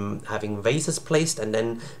trick with having vases placed and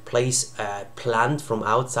then place a plant from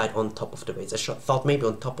outside on top of the vase. I thought maybe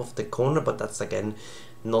on top of the corner, but that's again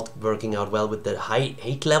not working out well with the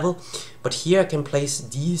height level. But here I can place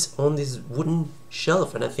these on this wooden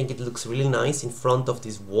shelf, and I think it looks really nice in front of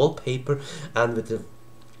this wallpaper, and with the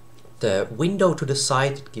window to the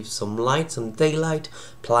side, it gives some light, some daylight.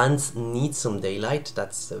 Plants need some daylight,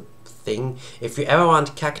 that's the thing. If you ever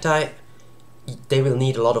want cacti, they will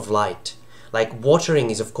need a lot of light. Like watering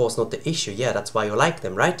is of course not the issue, yeah, that's why you like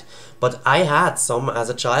them, right? But I had some as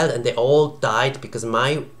a child and they all died because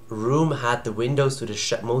my room had the windows to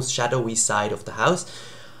the most shadowy side of the house,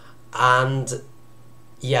 and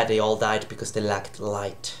yeah, they all died because they lacked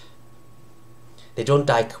light. They don't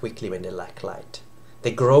die quickly when they lack light.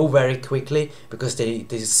 They grow very quickly because they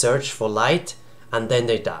search for light and then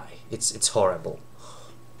they die. It's horrible.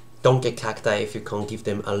 Don't get cacti if you can't give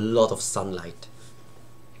them a lot of sunlight.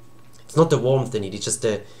 It's not the warmth they need, it's just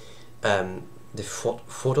the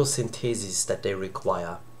photosynthesis that they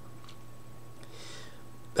require.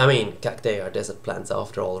 I mean, cacti are desert plants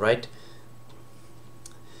after all, right?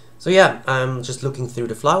 So yeah, I'm just looking through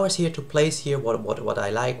the flowers here to place here what I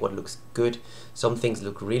like, what looks good. Some things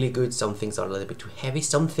look really good, some things are a little bit too heavy,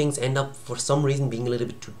 some things end up for some reason being a little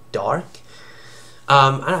bit too dark.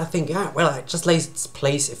 And I think, yeah, well, I just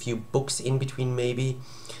place a few books in between maybe.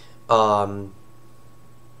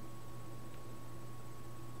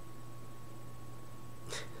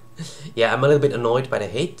 Yeah, I'm a little bit annoyed by the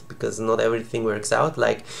hate because not everything works out.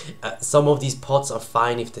 Like some of these pots are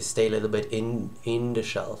fine if they stay a little bit in the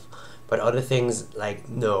shelf, but other things, like,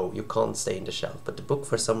 no, you can't stay in the shelf. But the book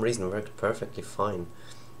for some reason worked perfectly fine.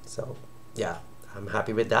 So yeah, I'm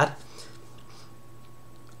happy with that.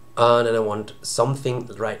 And then I want something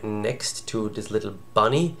right next to this little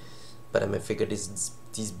bunny, but I figure these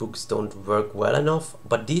books don't work well enough.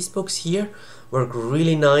 But these books here work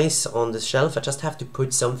really nice on the shelf. I just have to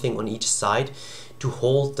put something on each side to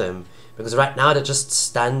hold them, because right now they're just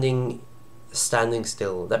standing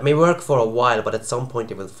still. That may work for a while, but at some point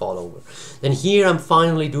they will fall over. Then here I'm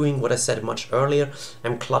finally doing what I said much earlier.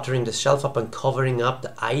 I'm cluttering the shelf up and covering up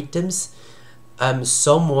the items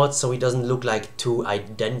somewhat, so it doesn't look like two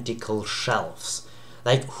identical shelves.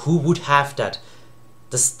 Like, who would have that?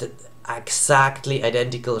 The exactly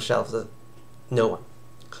identical shelves? No one.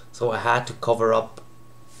 So I had to cover up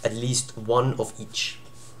at least one of each.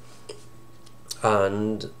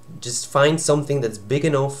 And just find something that's big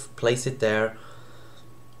enough, place it there,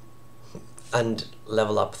 and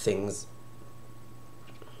level up things.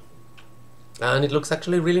 And it looks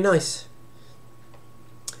actually really nice.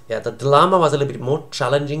 yeah, the llama was a little bit more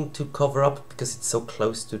challenging to cover up because it's so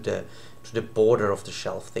close to the border of the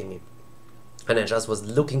shelf thingy. And I just was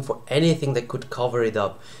looking for anything that could cover it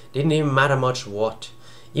up. Didn't even matter much what.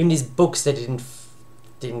 Even these books that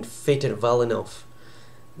didn't fit it well enough.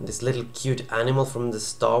 And this little cute animal from the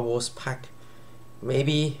Star Wars pack.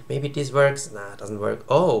 Maybe this works. Nah, it doesn't work.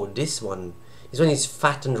 Oh, this one. This one is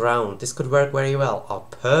fat and round. This could work very well. Oh,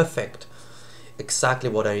 perfect. Exactly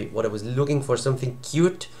what I was looking for. Something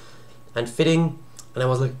cute and fitting. And I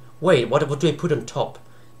was like, wait, what do I put on top?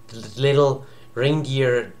 The little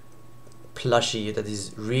reindeer plushie that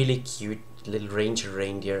is really cute, little ranger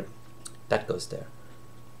reindeer, that goes there.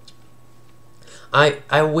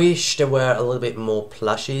 I wish there were a little bit more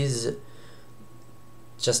plushies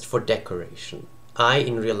just for decoration.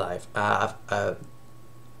 In real life, I have a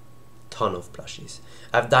ton of plushies.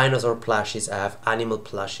 I have dinosaur plushies, I have animal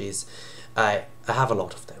plushies, I have a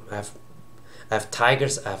lot of them. I have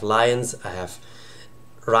tigers, I have lions, I have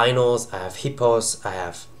rhinos, I have hippos, I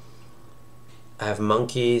have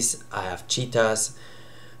monkeys, I have cheetahs,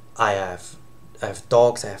 I have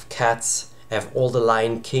dogs, I have cats, I have all the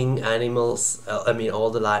Lion King animals, I mean all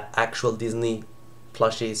the actual Disney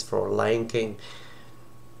plushies for Lion King,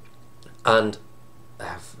 and I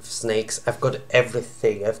have snakes. I've got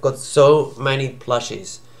everything. I've got so many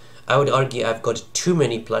plushies. I would argue I've got too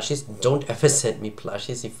many plushies. Don't ever send me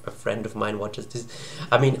plushies if a friend of mine watches this.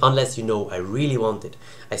 I mean, unless you know I really want it.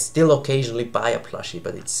 I still occasionally buy a plushie,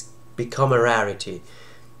 but it's become a rarity.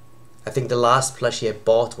 I think the last plushie I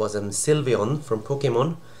bought was Sylveon from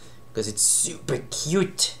Pokemon, because it's super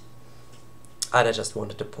cute. And I just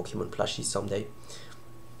wanted a Pokemon plushie someday.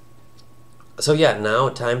 So yeah, now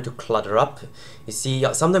time to clutter up. You see,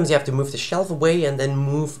 sometimes you have to move the shelf away and then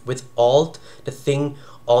move with Alt the thing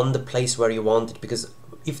on the place where you want it, because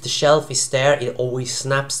if the shelf is there, it always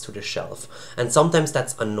snaps to the shelf. And sometimes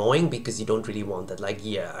that's annoying because you don't really want it. Like,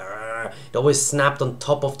 yeah, it always snapped on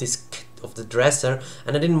top of the dresser,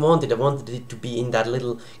 and I didn't want it. I wanted it to be in that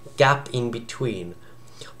little gap in between.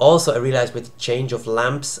 Also, I realized with change of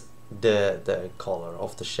lamps, the color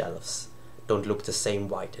of the shelves don't look the same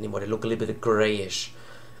white anymore. They look a little bit grayish,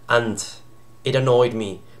 and it annoyed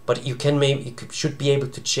me. But you should be able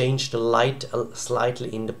to change the light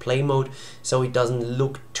slightly in the play mode so it doesn't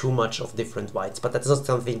look too much of different whites. But that's not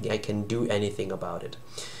something I can do anything about it.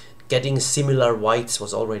 Getting similar whites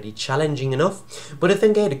was already challenging enough. But I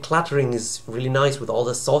think the cluttering is really nice with all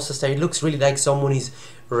the sauces there. It looks really like someone is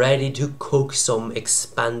ready to cook some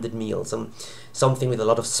expanded meal, something with a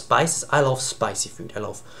lot of spices. I love spicy food. I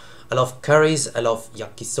love curries, I love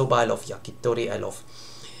yakisoba, I love yakitori, I love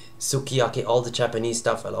sukiyaki, all the Japanese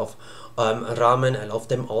stuff. I love ramen, I love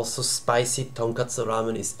them also spicy. Tonkatsu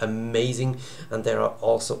ramen is amazing, and there are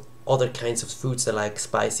also other kinds of foods that I like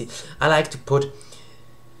spicy. I like to put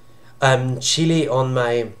chili on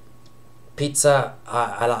my pizza.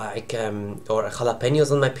 I like or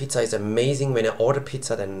jalapenos on my pizza is amazing. When I order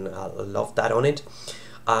pizza, then I love that on it.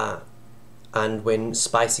 And when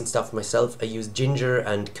spicing stuff myself, I use ginger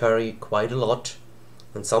and curry quite a lot,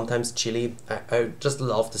 and sometimes chili. I just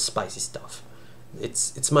love the spicy stuff.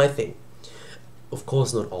 It's my thing. Of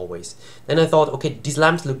course, not always. Then I thought, okay, these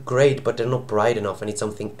lamps look great, but they're not bright enough. I need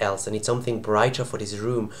something else. I need something brighter for this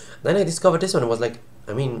room. Then I discovered this one. I was like,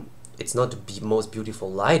 I mean, it's not the most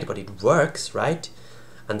beautiful light, but it works, right?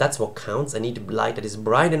 And that's what counts. I need a light that is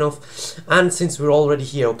bright enough. And since we're already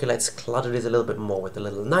here, okay, let's clutter this a little bit more with a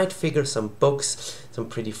little night figure, some books, some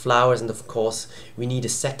pretty flowers, and of course we need a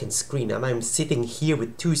second screen. I'm sitting here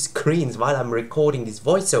with two screens while I'm recording this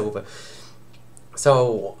voiceover.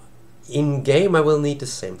 So in game I will need the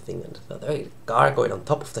same thing. And the gargoyle on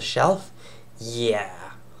top of the shelf.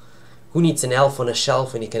 Yeah. Who needs an elf on a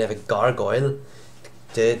shelf when you can have a gargoyle?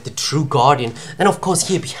 The true guardian. And of course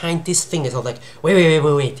here behind this thing is all like,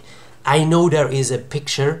 wait. I know there is a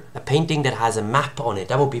picture, a painting that has a map on it.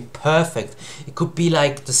 That would be perfect. It could be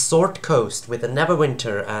like the Sword Coast with the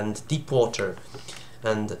Neverwinter and Deepwater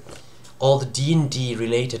and all the D&D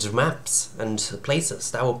related maps and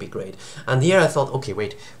places. That would be great. And here I thought, okay,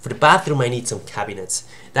 wait, for the bathroom I need some cabinets.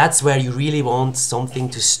 That's where you really want something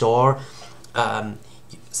to store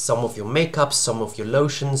some of your makeup, some of your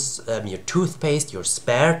lotions, your toothpaste, your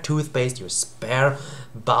spare toothpaste, your spare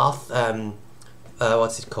bath,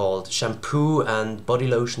 what's it called, shampoo and body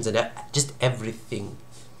lotions, and just everything.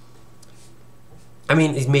 I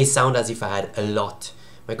mean, it may sound as if I had a lot.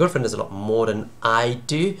 My girlfriend has a lot more than I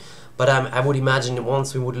do, but I would imagine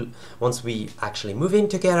once we actually move in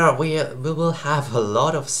together, we will have a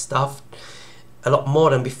lot of stuff, a lot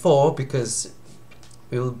more than before, because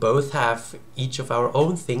we will both have each of our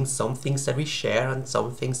own things, some things that we share and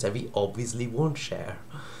some things that we obviously won't share.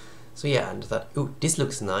 So yeah, and I thought, ooh, this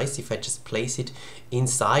looks nice if I just place it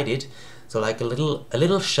inside it. So like a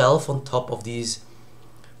little shelf on top of these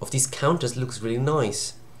counters looks really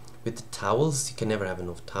nice. With the towels, you can never have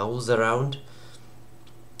enough towels around.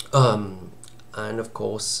 And of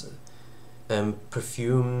course,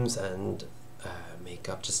 perfumes and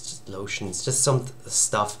makeup, just lotions, just some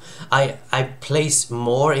stuff. I place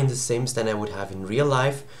more in The Sims than I would have in real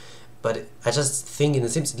life, but I just think in The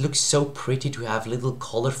Sims it looks so pretty to have little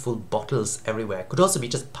colorful bottles everywhere. It could also be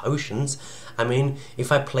just potions. I mean,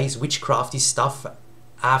 if I place witchcrafty stuff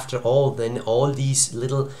after all, then all these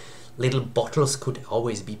little bottles could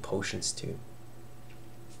always be potions too.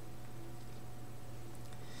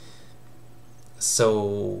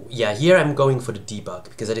 So yeah, here I'm going for the debug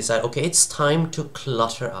because I decided, okay, it's time to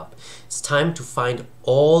clutter up. It's time to find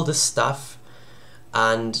all the stuff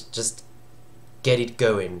and just get it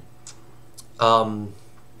going.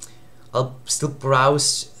 I'll still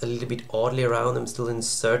browse a little bit oddly around. I'm still in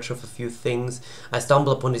search of a few things. I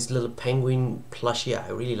stumbled upon this little penguin plushie. I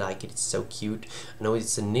really like it. It's so cute. I know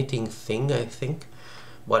it's a knitting thing, I think,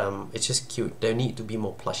 but it's just cute. There need to be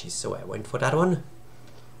more plushies, so I went for that one.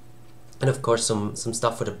 And of course some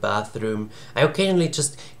stuff for the bathroom. I occasionally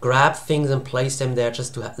just grab things and place them there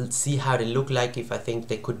just to see how they look like, if I think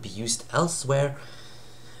they could be used elsewhere.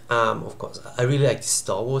 Of course, I really like the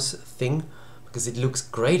Star Wars thing because it looks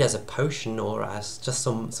great as a potion or as just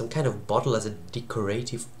some kind of bottle as a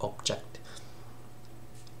decorative object.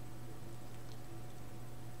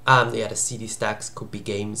 Yeah, the CD stacks could be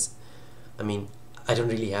games. I mean, I don't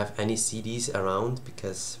really have any CDs around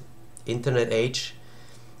because internet age.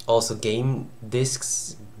 Also, game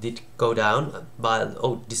discs did go down, but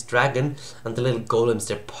oh, this dragon and the little golems,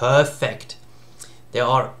 they're perfect. They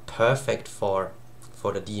are perfect for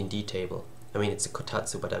the D&D table. I mean, it's a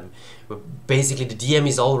kotatsu, but basically the DM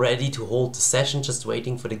is all ready to hold the session, just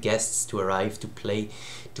waiting for the guests to arrive to play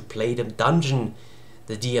the dungeon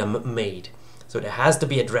the DM made. So there has to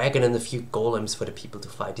be a dragon and a few golems for the people to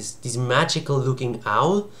fight. This magical looking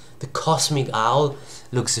owl, the cosmic owl,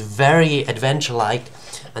 looks very adventure-like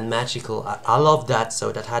and magical. I love that,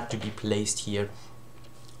 so that had to be placed here.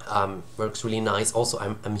 Works really nice. Also,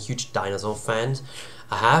 I'm a huge dinosaur fan.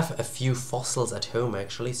 I have a few fossils at home,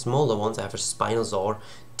 actually, smaller ones. I have a Spinosaur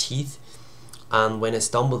teeth, and when I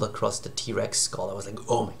stumbled across the T-Rex skull, I was like,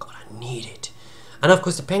 oh my god, I need it. And of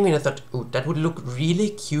course the penguin, I thought, ooh, that would look really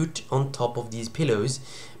cute on top of these pillows,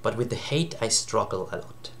 but with the height I struggle a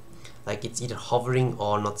lot. Like, it's either hovering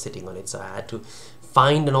or not sitting on it, so I had to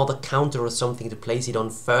find another counter or something to place it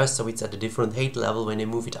on first, so it's at a different height level when I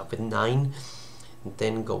move it up with 9, and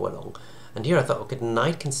then go along. And here I thought, okay, the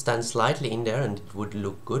knight can stand slightly in there and it would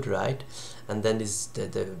look good, right? And then this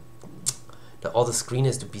the other screen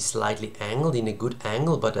has to be slightly angled, in a good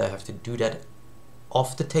angle, but I have to do that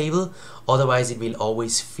off the table, otherwise it will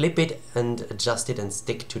always flip it and adjust it and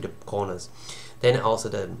stick to the corners. Then also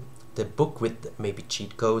the book with maybe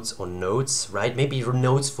cheat codes or notes, right? Maybe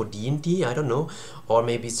notes for D&D, I don't know, or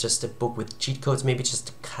maybe it's just a book with cheat codes, maybe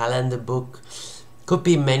just a calendar book. Could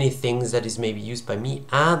be many things that is maybe used by me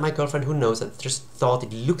and my girlfriend, who knows. I just thought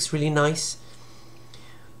it looks really nice,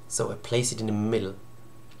 so I place it in the middle.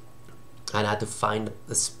 And I had to find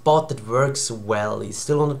a spot that works well. It's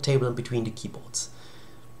still on the table and between the keyboards.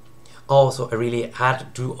 Also, I really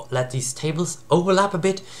had to let these tables overlap a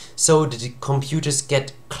bit so that the computers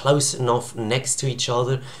get close enough next to each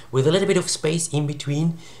other with a little bit of space in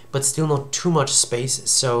between, but still not too much space,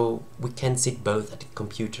 so we can sit both at the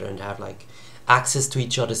computer and have like access to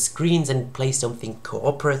each other's screens and play something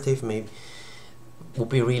cooperative. Maybe would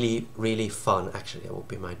be really fun. Actually, that would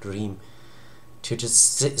be my dream, to just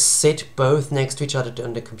sit both next to each other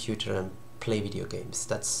on the computer and play video games.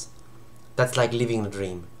 That's like living the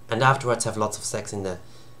dream. And afterwards have lots of sex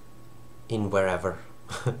in wherever.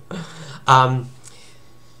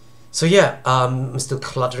 So yeah, I'm still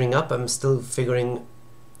cluttering up. I'm still figuring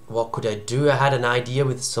what could I do. I had an idea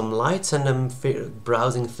with some lights, and I'm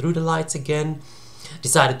browsing through the lights again.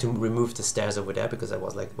 Decided to remove the stairs over there because I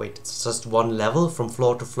was like, wait, it's just one level from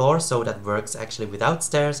floor to floor, so that works actually without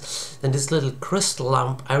stairs. Then this little crystal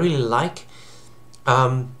lamp I really like.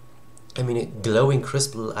 I mean, a glowing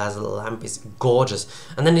crystal as a lamp is gorgeous.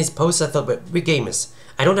 And then these posters, I thought, but we're gamers.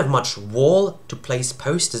 I don't have much wall to place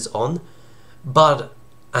posters on, but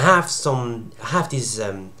I have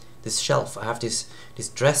this shelf. I have this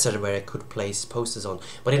dresser where I could place posters on.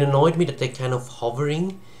 But it annoyed me that they're kind of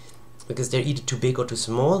hovering because they're either too big or too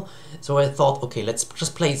small. So I thought, okay, let's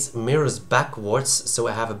just place mirrors backwards so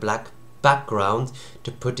I have a black background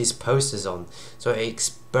to put these posters on. So I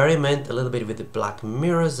experiment a little bit with the black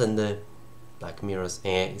mirrors and the Black Mirrors.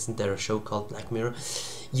 Isn't there a show called Black Mirror?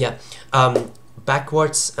 Yeah.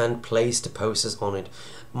 Backwards and place the posters on it.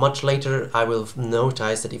 Much later I will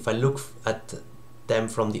notice that if I look at them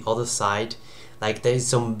from the other side, like there is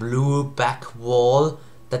some blue back wall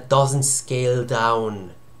that doesn't scale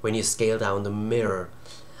down when you scale down the mirror,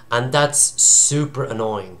 and that's super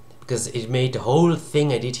annoying because it made the whole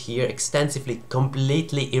thing I did here extensively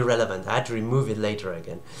completely irrelevant. I had to remove it later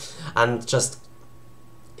again, and just,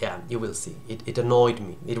 yeah, you will see, it annoyed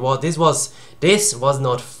me. This was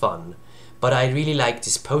not fun. But I really like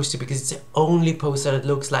this poster because it's the only poster that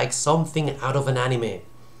looks like something out of an anime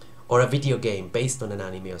or a video game based on an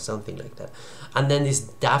anime or something like that. And then this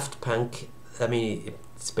Daft Punk, I mean,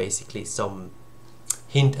 it's basically some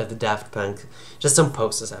hint at the Daft Punk, just some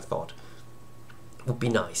posters I thought would be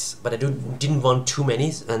nice. But I didn't want too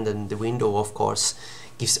many, and then the window, of course,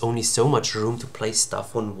 gives only so much room to place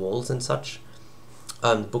stuff on walls and such.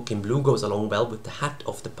 The book in blue goes along well with the hat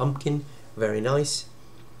of the pumpkin, very nice.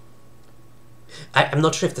 I'm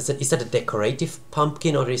not sure if is that a decorative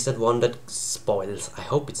pumpkin or is that one that spoils. I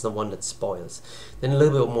hope it's not one that spoils. Then a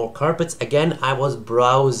little bit more carpets. Again, I was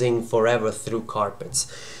browsing forever through carpets.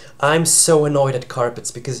 I'm so annoyed at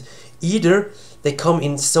carpets because either they come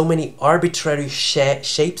in so many arbitrary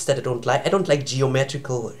shapes that I don't like. I don't like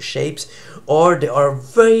geometrical shapes, or they are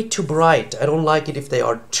way too bright. I don't like it if they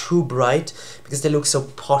are too bright because they look so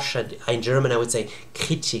posh. In German I would say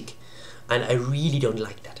kitschig, and I really don't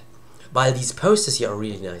like that. While these posters here are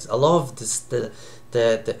really nice. I love the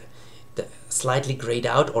slightly grayed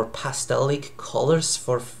out or pastelic colors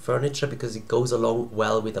for furniture because it goes along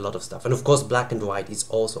well with a lot of stuff. And of course black and white is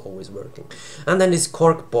also always working. And then this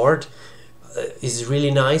cork board is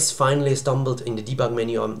really nice. Finally stumbled in the debug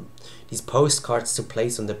menu on these postcards to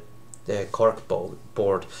place on the cork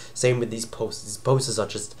board. Same with these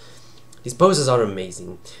posters. These posters are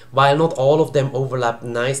amazing. While not all of them overlap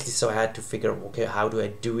nicely, so I had to figure, okay, how do I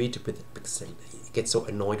do it with it, because I get so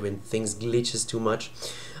annoyed when things glitches too much.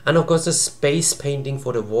 And of course the space painting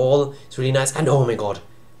for the wall is really nice. And oh my god,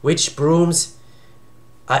 witch brooms.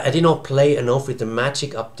 I did not play enough with the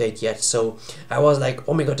magic update yet, so I was like,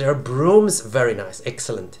 oh my god, there are brooms. Very nice,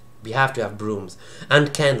 excellent. We have to have brooms.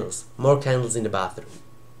 And candles, more candles in the bathroom.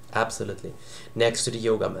 Absolutely, next to the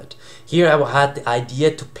yoga mat. Here I had the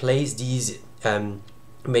idea to place these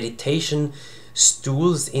meditation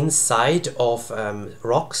stools inside of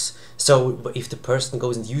rocks, so if the person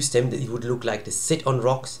goes and uses them, it would look like they sit on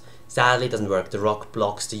rocks. Sadly it doesn't work, the rock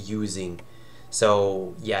blocks the using,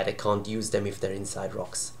 so yeah, they can't use them if they're inside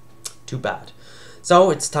rocks. Too bad.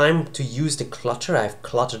 So it's time to use the clutter. I've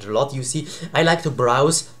cluttered a lot, you see. I like to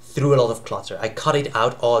browse through a lot of clutter. I cut it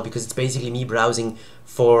out all because it's basically me browsing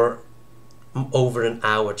for over an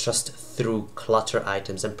hour just through clutter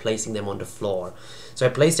items and placing them on the floor. So I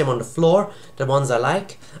place them on the floor, the ones I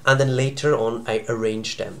like, and then later on I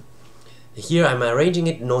arrange them. Here I'm arranging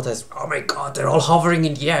it, notice, oh my god, they're all hovering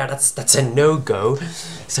in the air, that's a no-go.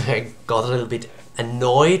 So I got a little bit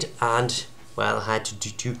annoyed and, well, I had to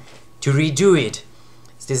redo it.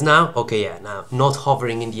 Is this now? Okay, yeah, now not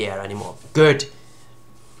hovering in the air anymore. Good.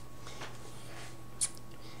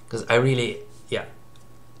 Because I really, yeah,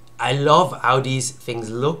 I love how these things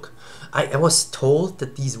look. I was told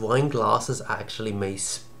that these wine glasses actually may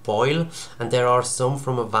spoil, and there are some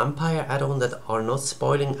from a vampire add-on that are not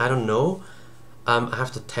spoiling. I don't know. I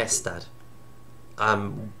have to test that.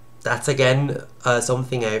 That's again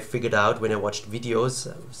something I figured out when I watched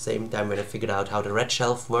videos, same time when I figured out how the red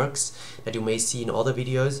shelf works, that you may see in other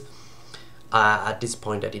videos. At this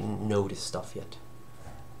point I didn't know this stuff yet.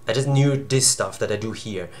 I just knew this stuff that I do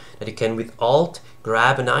here, that you can with Alt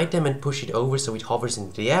grab an item and push it over so it hovers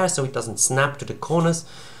in the air so it doesn't snap to the corners.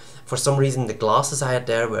 For some reason the glasses I had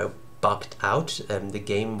there were bugged out, and the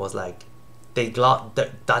game was like,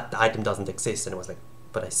 that item doesn't exist, and I was like,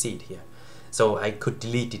 but I see it here. So I could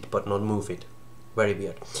delete it but not move it. Very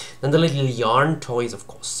weird. Then the little yarn toy is of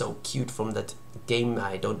course so cute from that game,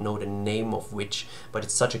 I don't know the name of which, but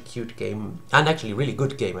it's such a cute game, and actually really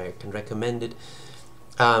good game, I can recommend it.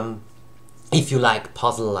 If you like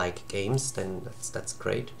puzzle-like games, then that's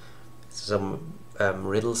great. Some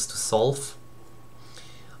riddles to solve,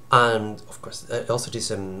 and of course also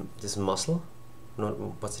this mussel, not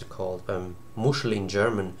what's it called, Muschel in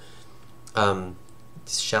German.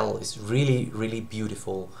 This shell is really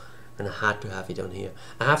beautiful, and I had to have it on here.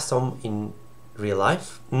 I have some in real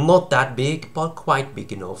life, not that big, but quite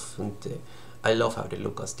big enough, and I love how they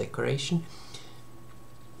look as decoration.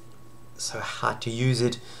 So I had to use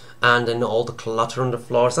it. And then all the clutter on the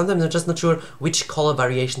floor. Sometimes I'm just not sure which color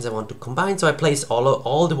variations I want to combine, so I place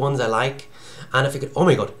all the ones I like, and I figured, oh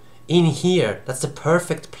my god, in here, that's the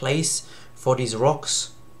perfect place for these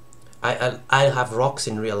rocks. I have rocks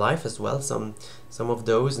in real life as well, some of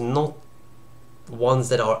those, not ones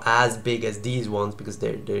that are as big as these ones, because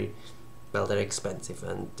they're expensive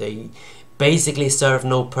and they basically serve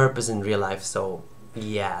no purpose in real life. So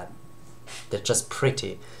yeah, they're just pretty.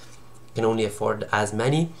 You can only afford as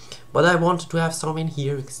many, but I wanted to have some in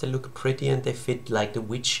here because they look pretty and they fit like the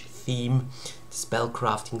witch theme,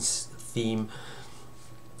 spellcrafting theme.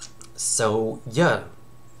 So yeah,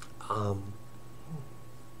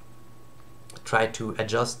 try to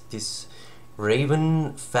adjust this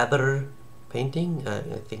raven feather painting. I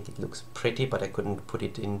think it looks pretty, but I couldn't put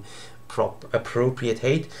it in appropriate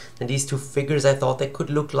height. And these two figures, I thought they could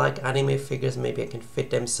look like anime figures. Maybe I can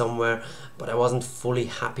fit them somewhere, but I wasn't fully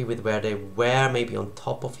happy with where they were. Maybe on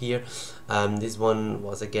top of here. This one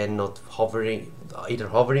was again not hovering, either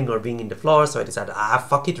hovering or being in the floor, so I decided,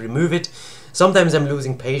 fuck it, remove it. Sometimes I'm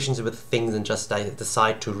losing patience with things and just I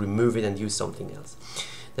decide to remove it and use something else.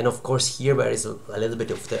 Then of course here where is a little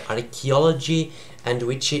bit of the archaeology and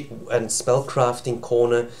witchy and spellcrafting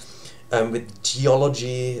corner, with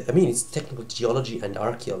geology. I mean, it's technical geology and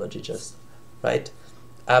archaeology, just right,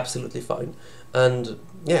 absolutely fine. And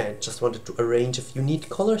yeah, I just wanted to arrange a few neat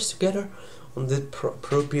colors together on the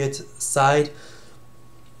appropriate side.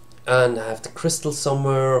 And I have the crystal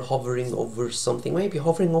somewhere hovering over something, maybe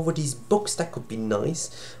hovering over these books. That could be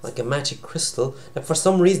nice, like a magic crystal that for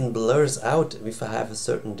some reason blurs out if I have a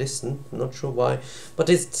certain distance. I'm not sure why, but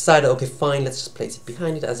it's decided, okay fine, let's just place it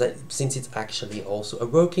behind it, since it's actually also a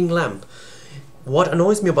working lamp. What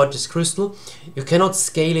annoys me about this crystal, you cannot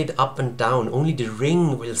scale it up and down. Only the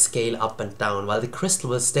ring will scale up and down, while the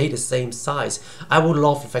crystal will stay the same size. I would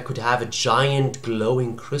love if I could have a giant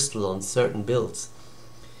glowing crystal on certain builds.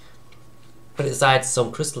 But besides,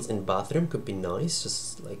 some crystals in the bathroom could be nice,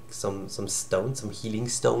 just like some stones, some healing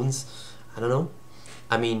stones. I don't know.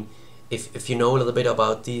 I mean, if you know a little bit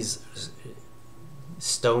about these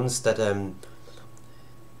stones, that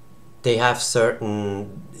they have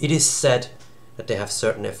certain. It is said that they have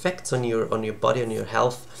certain effects on your body, on your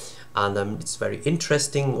health, and it's very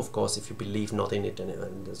interesting. Of course, if you believe not in it,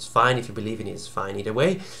 and it's fine. If you believe in it, it's fine. Either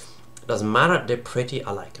way, it doesn't matter. They're pretty.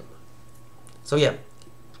 I like them. So yeah.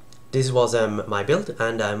 This was my build,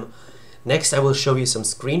 and next I will show you some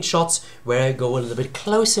screenshots where I go a little bit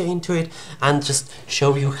closer into it and just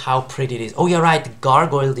show you how pretty it is. Oh yeah, right, the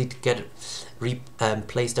gargoyle did get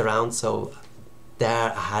placed around, so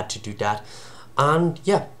there I had to do that. And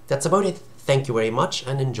yeah, that's about it. Thank you very much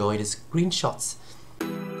and enjoy the screenshots.